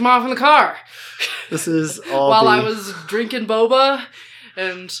I jacked him off in the car. This is all while I was drinking boba.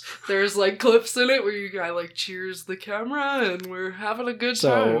 And there's like clips in it where you guy like cheers the camera and we're having a good time.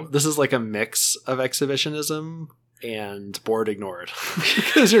 So this is like a mix of exhibitionism and bored ignored.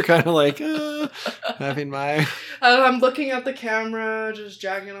 Because you're kind of like, having my... I'm looking at the camera, just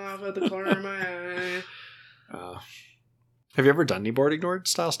jacking off at the corner of my eye. Have you ever done any bored ignored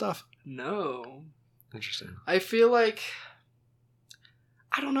style stuff? No. Interesting. I feel like...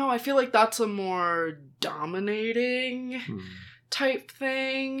 I don't know. I feel like that's a more dominating... type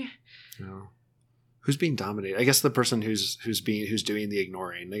thing. No. Who's being dominated? I guess the person who's doing the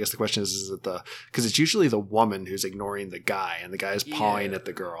ignoring. I guess the question is it because it's usually the woman who's ignoring the guy and the guy is pawing at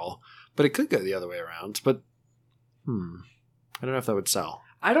the girl. But it could go the other way around. But I don't know if that would sell.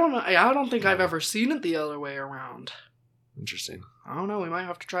 I don't know. I don't think I've ever seen it the other way around. Interesting. I don't know. We might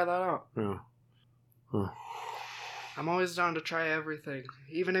have to try that out. Yeah. Huh. I'm always down to try everything,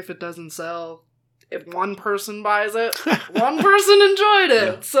 even if it doesn't sell. If one person buys it, one person enjoyed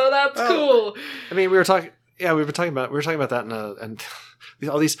it, yeah. So that's cool. I mean, we were talking about that and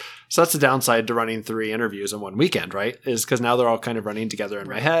all these. So that's the downside to running 3 interviews in one weekend, right? Is because now they're all kind of running together in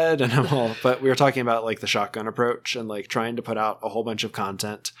my head, and But we were talking about like the shotgun approach and like trying to put out a whole bunch of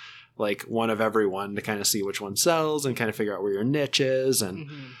content, like one of every one to kind of see which one sells and kind of figure out where your niche is,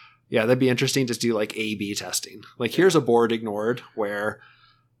 and yeah, that'd be interesting to do like A/B testing. Like here's a board ignored where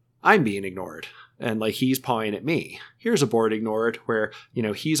I'm being ignored. And like he's pawing at me. Here's a board ignored where,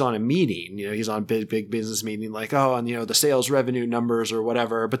 he's on a meeting, he's on a big business meeting, like, and the sales revenue numbers or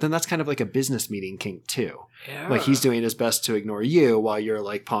whatever. But then that's kind of like a business meeting kink too. Yeah. Like he's doing his best to ignore you while you're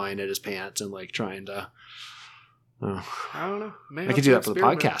like pawing at his pants and like trying to. I don't know. I could do that for the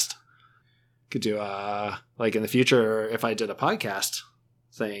podcast. Could do like in the future if I did a podcast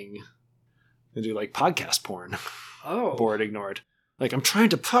thing, I'd do like podcast porn. Oh. Board ignored. Like, I'm trying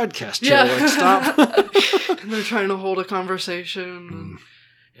to podcast, Joe. Like, stop. And they're trying to hold a conversation.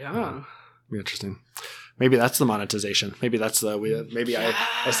 Yeah. Interesting. Maybe that's the monetization. Maybe that's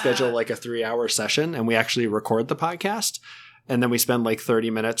I schedule like a 3-hour session and we actually record the podcast. And then we spend like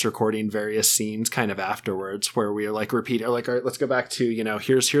 30 minutes recording various scenes kind of afterwards where we like repeat, like, all right, let's go back to,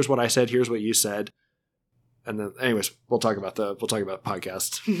 here's what I said, here's what you said. And then anyways, we'll talk about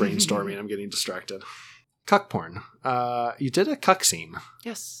podcast brainstorming. I'm getting distracted. Cuck porn. You did a cuck scene.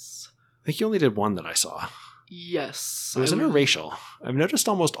 Yes. I think you only did one that I saw. Yes. It was interracial. I've noticed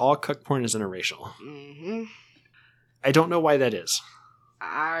almost all cuck porn is interracial. Mm-hmm. I don't know why that is.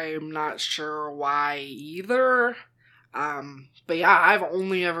 I'm not sure why either. But yeah, I've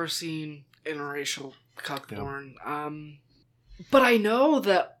only ever seen interracial cuck porn. But I know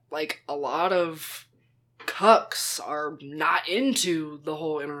that like a lot of cucks are not into the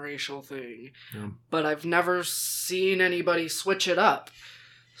whole interracial thing, but I've never seen anybody switch it up.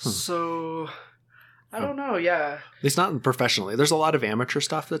 So I don't know. Yeah, at least not professionally. There's a lot of amateur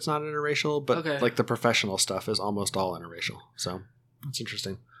stuff that's not interracial, but like the professional stuff is almost all interracial. So that's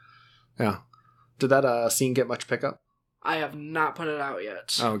interesting. Yeah. Did that scene get much pickup? I have not put it out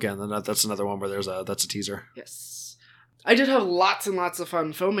yet. Oh, again, then that's another one where that's a teaser. Yes. I did have lots and lots of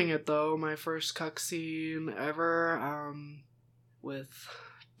fun filming it, though. My first cuck scene ever, with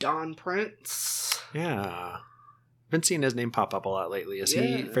Don Prince. Yeah. I've been seeing his name pop up a lot lately. Is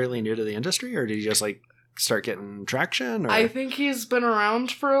he fairly new to the industry, or did he just, like, start getting traction? Or? I think he's been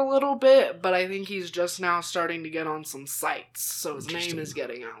around for a little bit, but I think he's just now starting to get on some sites, so his name is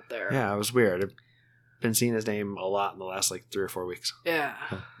getting out there. Yeah, it was weird. I've been seeing his name a lot in the last, 3 or 4 weeks. Yeah.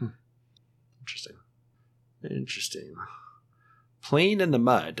 Interesting. Playing in the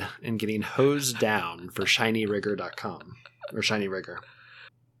mud and getting hosed down for ShinyRigger.com or Shiny Rigger.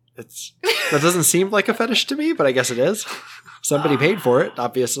 That doesn't seem like a fetish to me, but I guess it is. Somebody paid for it,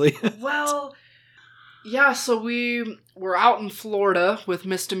 obviously. Well, Yeah, so we were out in Florida with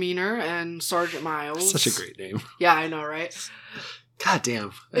Misdemeanor and Sergeant Miles. Such a great name. Yeah, I know, right? God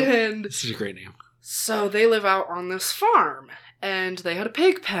damn. And This is a great name. so they live out on this farm, and they had a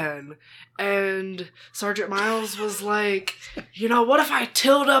pig pen. And Sergeant Miles was like, you know, what if I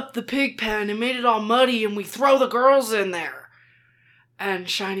tilled up the pig pen and made it all muddy and we throw the girls in there? And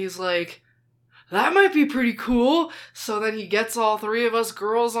Shiny's like, that might be pretty cool. So then he gets all three of us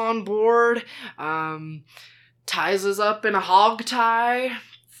girls on board, ties us up in a hog tie,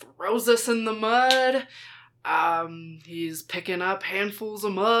 throws us in the mud. He's picking up handfuls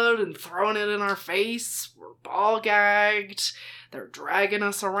of mud and throwing it in our face. We're ball gagged. They're dragging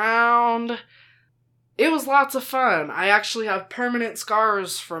us around. It was lots of fun. I actually have permanent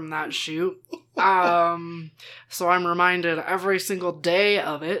scars from that shoot. So I'm reminded every single day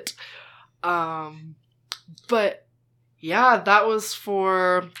of it. But yeah, that was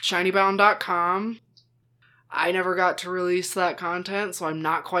for shinybound.com. I never got to release that content, so I'm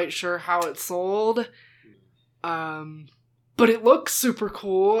not quite sure how it sold. But it looks super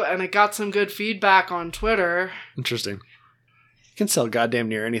cool, and it got some good feedback on Twitter. Interesting. You can sell goddamn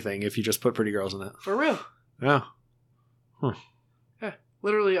near anything if you just put pretty girls in it. For real. Yeah. Huh. Yeah.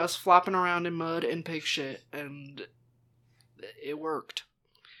 Literally us flopping around in mud and pig shit, and it worked.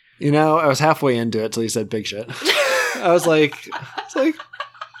 You know, I was halfway into it till you said big shit. I was like, you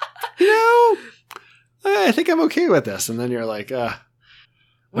know, I think I'm okay with this. And then you're like,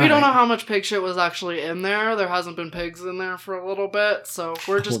 we don't know how much pig shit was actually in there. There hasn't been pigs in there for a little bit, so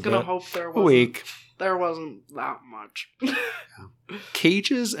we're just gonna hope there wasn't that much. Yeah.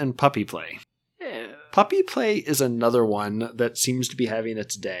 Cages and puppy play. Yeah. Puppy play is another one that seems to be having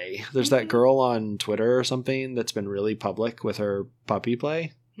its day. There's that girl on Twitter or something that's been really public with her puppy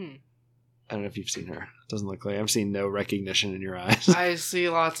play. I don't know if you've seen her. It doesn't look like I'm seeing no recognition in your eyes. I see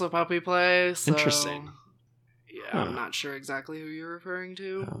lots of puppy play. So interesting. Yeah, I'm not sure exactly who you're referring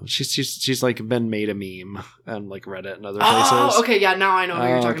to. She's like been made a meme on like Reddit and other places. Oh, okay, yeah, now I know who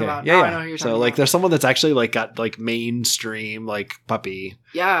you're talking about. Yeah, I know who you're talking about. So like there's someone that's actually like got like mainstream like puppy.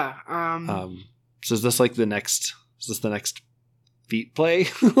 Yeah. So is this like the next feet play?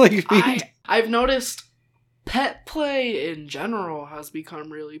 Like I've noticed pet play in general has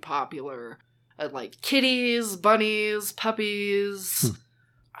become really popular. Like kitties, bunnies, puppies.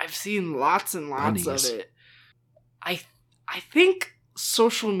 I've seen lots and lots of it. I think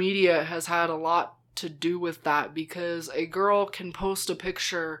social media has had a lot to do with that, because a girl can post a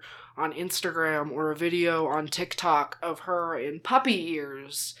picture on Instagram or a video on TikTok of her in puppy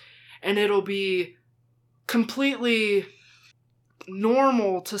ears, and it'll be completely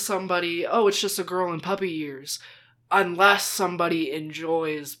normal to somebody. Oh, it's just a girl in puppy ears. Unless somebody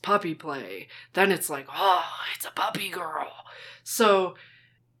enjoys puppy play, then it's like, oh, it's a puppy girl. So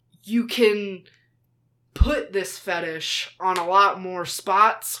you can put this fetish on a lot more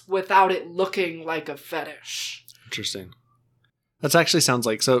spots without it looking like a fetish. Interesting. That actually sounds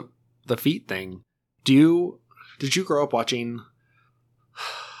like, so the feet thing. Did you grow up watching,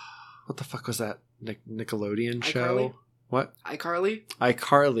 what the fuck was that Nickelodeon show? iCarly? What?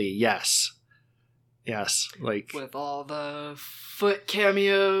 iCarly, yes. Yes, like with all the foot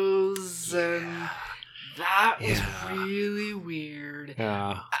cameos and that was really weird.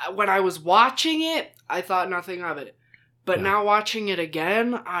 Yeah. When I was watching it, I thought nothing of it. But now watching it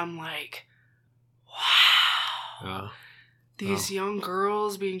again, I'm like, wow. These young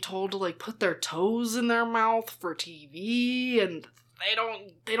girls being told to like put their toes in their mouth for TV, and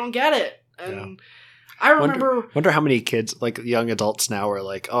they don't get it. And I remember wonder how many kids, like young adults now, are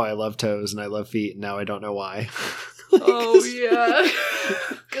like, oh, I love toes and I love feet, and now I don't know why. Oh, yeah.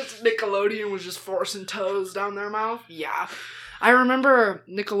 Because Nickelodeon was just forcing toes down their mouth. Yeah. I remember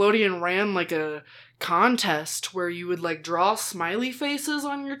Nickelodeon ran like a contest where you would like draw smiley faces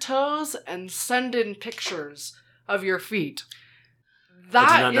on your toes and send in pictures of your feet.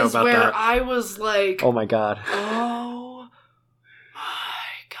 That is where I was like, oh my god. Oh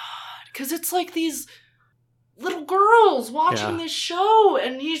my god. Because it's like these little girls watching this show,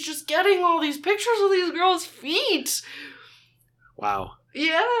 and he's just getting all these pictures of these girls' feet. Wow.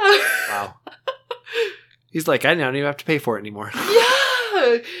 Yeah. Wow. He's like, I don't even have to pay for it anymore.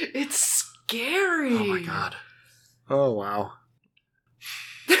 Yeah. It's scary. Oh my god. Oh wow.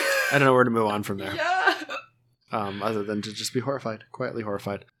 I don't know where to move on from there. Yeah. Other than to just be horrified, quietly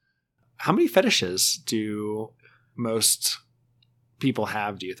horrified. How many fetishes do most people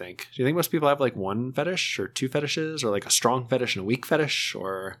have, do you think? Do you think most people have like one fetish or two fetishes, or like a strong fetish and a weak fetish?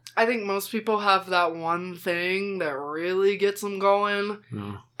 Or I think most people have that one thing that really gets them going,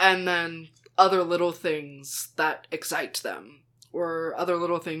 and then other little things that excite them. or other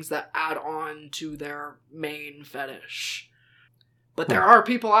little things that add on to their main fetish. But there are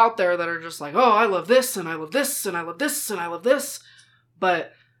people out there that are just like, oh, I love this, and I love this, and I love this, and I love this.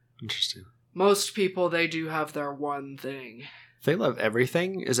 But interesting. Most people, they do have their one thing. They love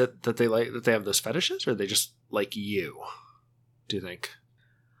everything. Is it that they have those fetishes, or they just like you? Do you think?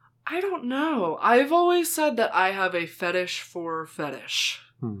 I don't know. I've always said that I have a fetish for fetish.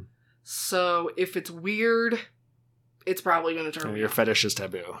 So if it's weird, it's probably going to turn me your off. fetish is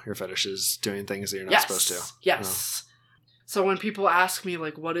taboo. Your fetish is doing things that you're not supposed to. Yes. So when people ask me,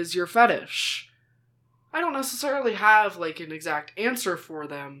 like, what is your fetish? I don't necessarily have, like, an exact answer for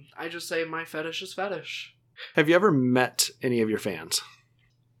them. I just say my fetish is fetish. Have you ever met any of your fans?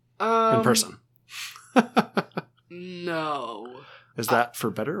 In person? No. Is that for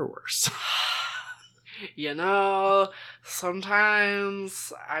better or worse? You know,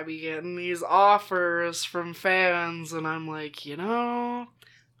 sometimes I be getting these offers from fans and I'm like, you know,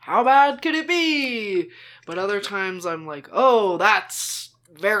 how bad could it be? But other times I'm like, oh, that's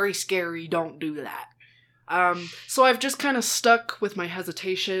very scary, don't do that. So I've just kind of stuck with my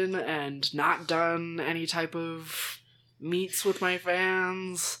hesitation and not done any type of meets with my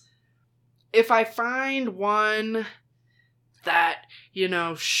fans. If I find one that, you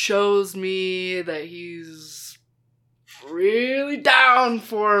know, shows me that he's really down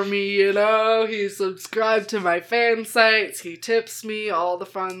for me, you know, he's subscribed to my fan sites, he tips me, all the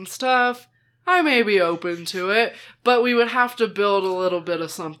fun stuff, I may be open to it, but we would have to build a little bit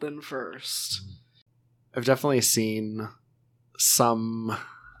of something first. I've definitely seen some...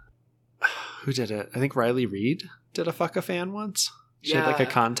 Who did it? I think Riley Reid did a fuck a fan once. She had like a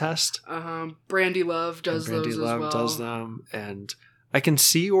contest. Brandy Love does those as well. Brandy Love does them. And I can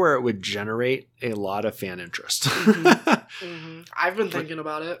see where it would generate a lot of fan interest. I've been thinking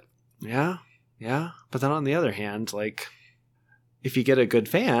about it. Yeah. Yeah. But then on the other hand, like, if you get a good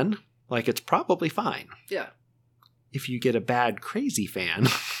fan, like, it's probably fine. Yeah. If you get a bad, crazy fan...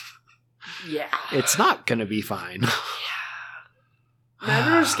 Yeah. It's not going to be fine. Yeah.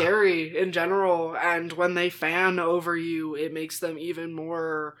 Men are scary in general, and when they fan over you, it makes them even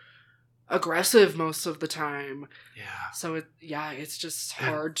more aggressive most of the time. Yeah. So, it's just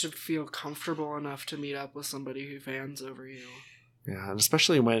hard to feel comfortable enough to meet up with somebody who fans over you. Yeah, and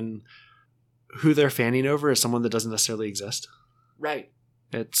especially when who they're fanning over is someone that doesn't necessarily exist. Right.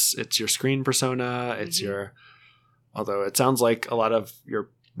 It's your screen persona, it's your... Although it sounds like a lot of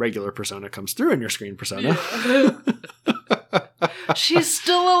your regular persona comes through in your screen persona. Yeah. She's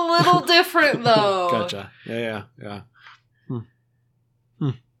still a little different, though. Gotcha. Yeah.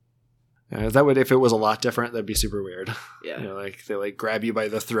 Yeah, that would, if it was a lot different, that'd be super weird. Yeah. You know, like they like grab you by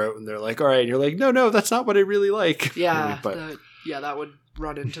the throat and they're like, all right. And you're like, no, that's not what I really like. Yeah. That would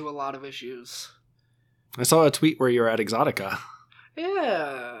run into a lot of issues. I saw a tweet where you were at Exotica.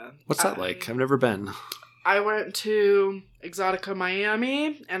 Yeah. What's that like? I've never been. I went to Exotica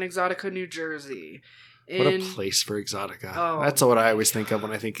Miami and Exotica New Jersey. What a place for Exotica. Oh, that's what I always think of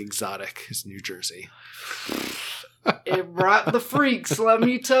when I think exotic, is New Jersey. It brought the freaks, let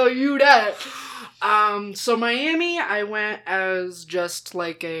me tell you that. So Miami, I went as just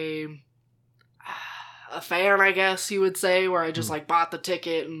like a fan, I guess you would say, where I just like bought the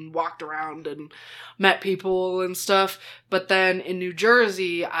ticket and walked around and met people and stuff. But then in New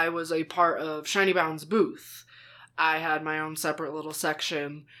Jersey, I was a part of Shiny Bound's booth. I had my own separate little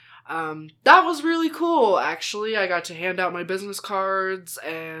section. That was really cool, actually. I got to hand out my business cards,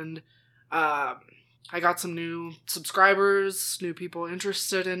 and I got some new subscribers, new people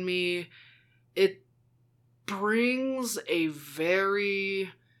interested in me. It brings a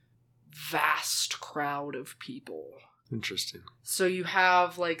very vast crowd of people. Interesting. So you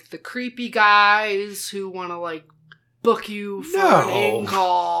have, like, the creepy guys who want to, like, book you for an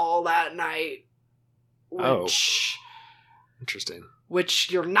in-call that night. Interesting.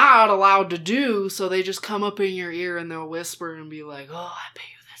 Which you're not allowed to do, so they just come up in your ear and they'll whisper and be like, oh, I pay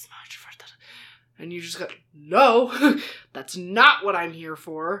you this much for that. And you just go, no, that's not what I'm here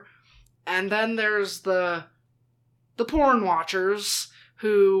for. And then there's the porn watchers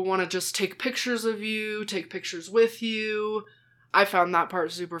who want to just take pictures of you, take pictures with you. I found that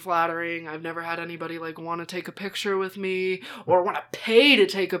part super flattering. I've never had anybody, like, want to take a picture with me or want to pay to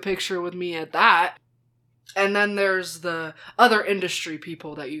take a picture with me at that. And then there's the other industry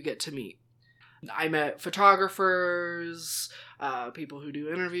people that you get to meet. I met photographers, people who do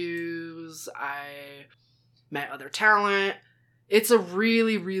interviews. I met other talent. It's a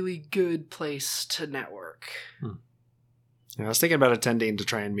really, really good place to network. Yeah, I was thinking about attending to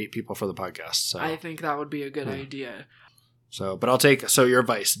try and meet people for the podcast. So I think that would be a good idea. So, but so your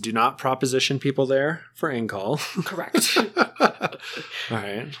advice, do not proposition people there for in-call. Correct. All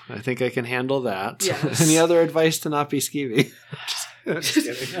right. I think I can handle that. Yes. Any other advice to not be skeevy? Just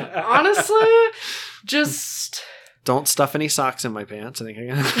kidding. Honestly, just... Don't stuff any socks in my pants. I think I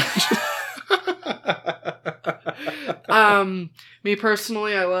can. Me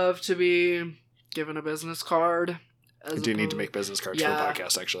personally, I love to be given a business card. I do need to make business cards for the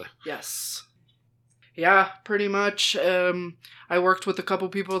podcast, actually. Yes. Yeah, pretty much. I worked with a couple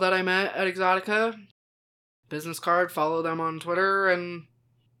people that I met at Exotica. Business card, follow them on Twitter, and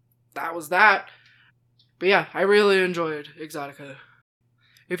that was that. But yeah, I really enjoyed Exotica.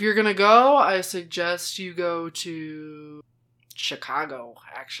 If you're gonna go, I suggest you go to Chicago,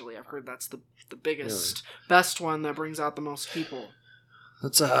 actually. I've heard that's the biggest, best one that brings out the most people.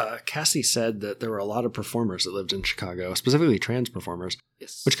 That's Cassie said that there were a lot of performers that lived in Chicago, specifically trans performers.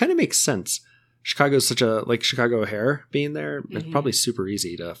 Yes. Which kind of makes sense. Chicago's such a, like Chicago O'Hare being there, it's probably super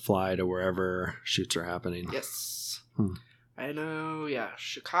easy to fly to wherever shoots are happening. Yes. I know, yeah.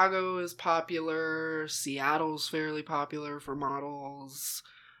 Chicago is popular. Seattle's fairly popular for models.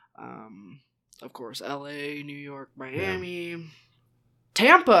 Of course, LA, New York, Miami. Yeah.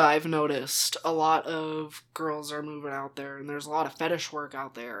 Tampa, I've noticed a lot of girls are moving out there, and there's a lot of fetish work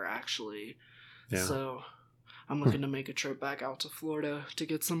out there, actually. Yeah. So I'm looking to make a trip back out to Florida to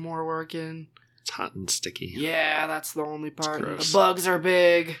get some more work in. It's hot and sticky. Yeah, that's the only part. The bugs are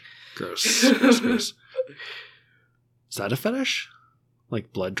big. Gross. Gross. Is that a fetish?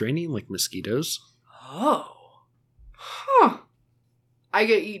 Like blood draining, like mosquitoes? Oh. Huh. I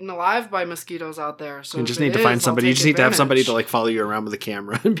get eaten alive by mosquitoes out there. So you just need to find somebody. You just need to have somebody to like follow you around with a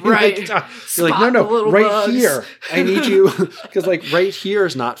camera and be like, you're like, no, right bugs. Here. I need you because like right here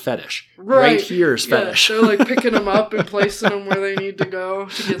is not fetish. Right here is fetish. They're like picking them up and placing them where they need to go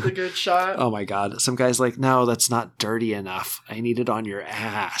to get the good shot. Oh my god! Some guy's like, no, that's not dirty enough. I need it on your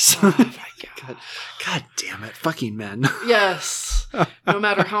ass. Oh my god! God damn it, fucking men. Yes. No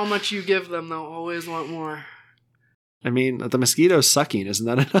matter how much you give them, they'll always want more. I mean, the mosquito's sucking. Isn't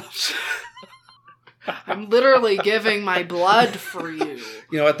that enough? I'm literally giving my blood for you.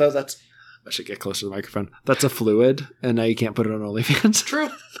 You know what, though? I should get closer to the microphone. That's a fluid, and now you can't put it on OnlyFans. True.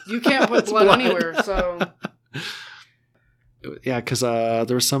 You can't put blood anywhere, so... Yeah, because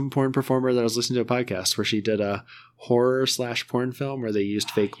there was some porn performer that I was listening to a podcast where she did a horror/porn film where they used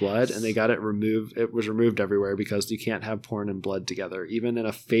fake blood, and they got it removed. It was removed everywhere because you can't have porn and blood together, even in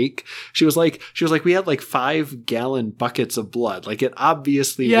a fake. She was like, we had like 5-gallon buckets of blood. Like it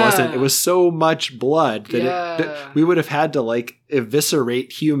obviously wasn't. It was so much blood that we would have had to like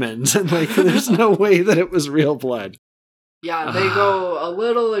eviscerate humans, and like there's no way that it was real blood. Yeah, they go a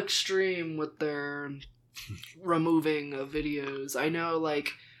little extreme with their removing of videos. I know,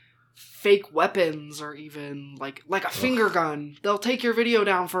 like, fake weapons or even like a finger gun. They'll take your video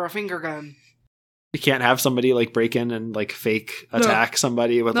down for a finger gun. You can't have somebody like break in and like fake attack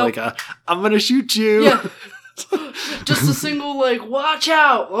somebody with like I'm gonna shoot you. Yeah. Just a single like, watch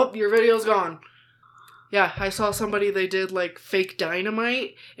out. Oh, your video's gone. Yeah, I saw somebody, they did like fake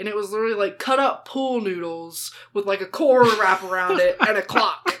dynamite, and it was literally like cut up pool noodles with like a cord wrap around it and a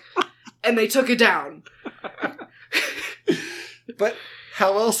clock. And they took it down. But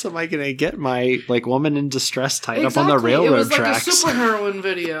how else am I going to get my like woman in distress tied up on the railroad tracks? It was like a superheroine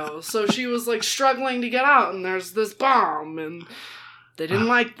video. So she was like struggling to get out, and there's this bomb, and they didn't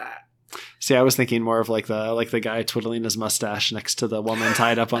like that. See, I was thinking more of like the guy twiddling his mustache next to the woman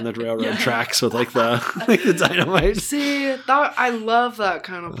tied up on the railroad tracks with like the dynamite. See, I love that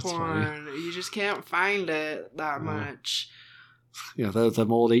kind of porn. Funny. You just can't find it that much. Yeah, the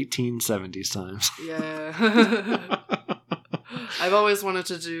old 1870s times. Yeah. I've always wanted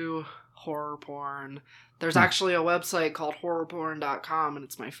to do horror porn. There's actually a website called horrorporn.com, and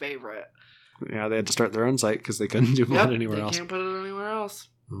it's my favorite. Yeah, they had to start their own site because they couldn't do it anywhere else. They can't put it anywhere else.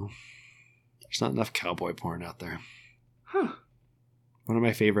 Oh. There's not enough cowboy porn out there. Huh. One of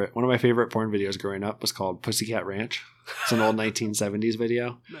my favorite porn videos growing up was called Pussycat Ranch. It's an old 1970s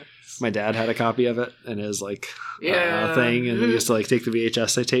video. Nice. My dad had a copy of it in his like thing, and we used to like take the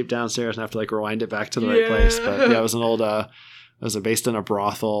VHS tape downstairs and have to like rewind it back to the right place. But yeah, it was an old it was based in a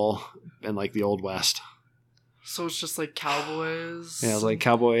brothel in like the Old West. So it's just like cowboys. Yeah, it was like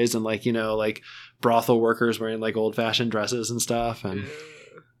cowboys and like, you know, like brothel workers wearing like old fashioned dresses and stuff. And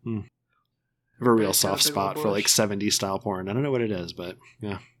I have a real soft spot for like 70s style porn. I don't know what it is, but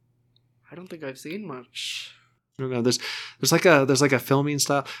yeah. I don't think I've seen much. I don't know. There's like a filming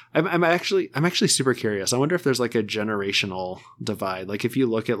style. I'm actually super curious. I wonder if there's like a generational divide. Like if you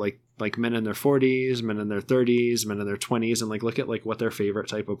look at like men in their 40s, men in their 30s, men in their 20s, and like look at like what their favorite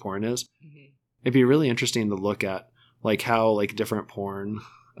type of porn is. Mm-hmm. It'd be really interesting to look at like how like different porn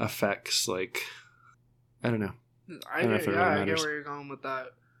affects like I don't know. I don't know get, if it yeah, really I get matters. where you're going with that.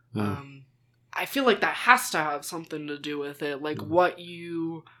 Oh. I feel like that has to have something to do with it, like what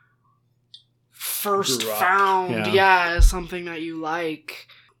you first Grew up. found, is something that you like.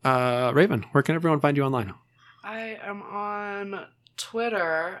 Raven, where can everyone find you online? I am on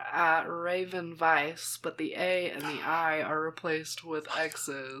Twitter at Raven Vice, but the A and the I are replaced with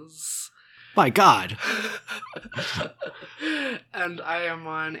X's. My God. And I am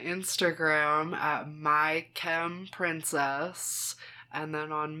on Instagram at MyChemPrincess, and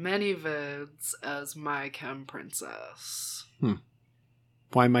then on ManyVids as MyChemPrincess.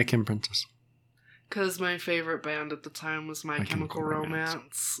 Why My Chem Princess? Because my favorite band at the time was My Chemical Chemical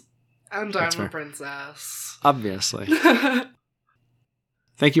Romance. And That's I'm fair. a princess. Obviously.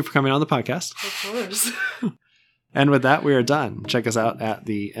 Thank you for coming on the podcast. Of course. And with that, we are done. Check us out at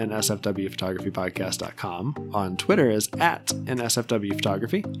the NSFWphotographypodcast.com. On Twitter is at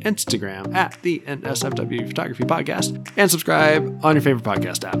NSFWphotography, Instagram at the NSFW Photography Podcast, and subscribe on your favorite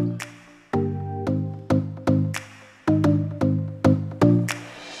podcast app.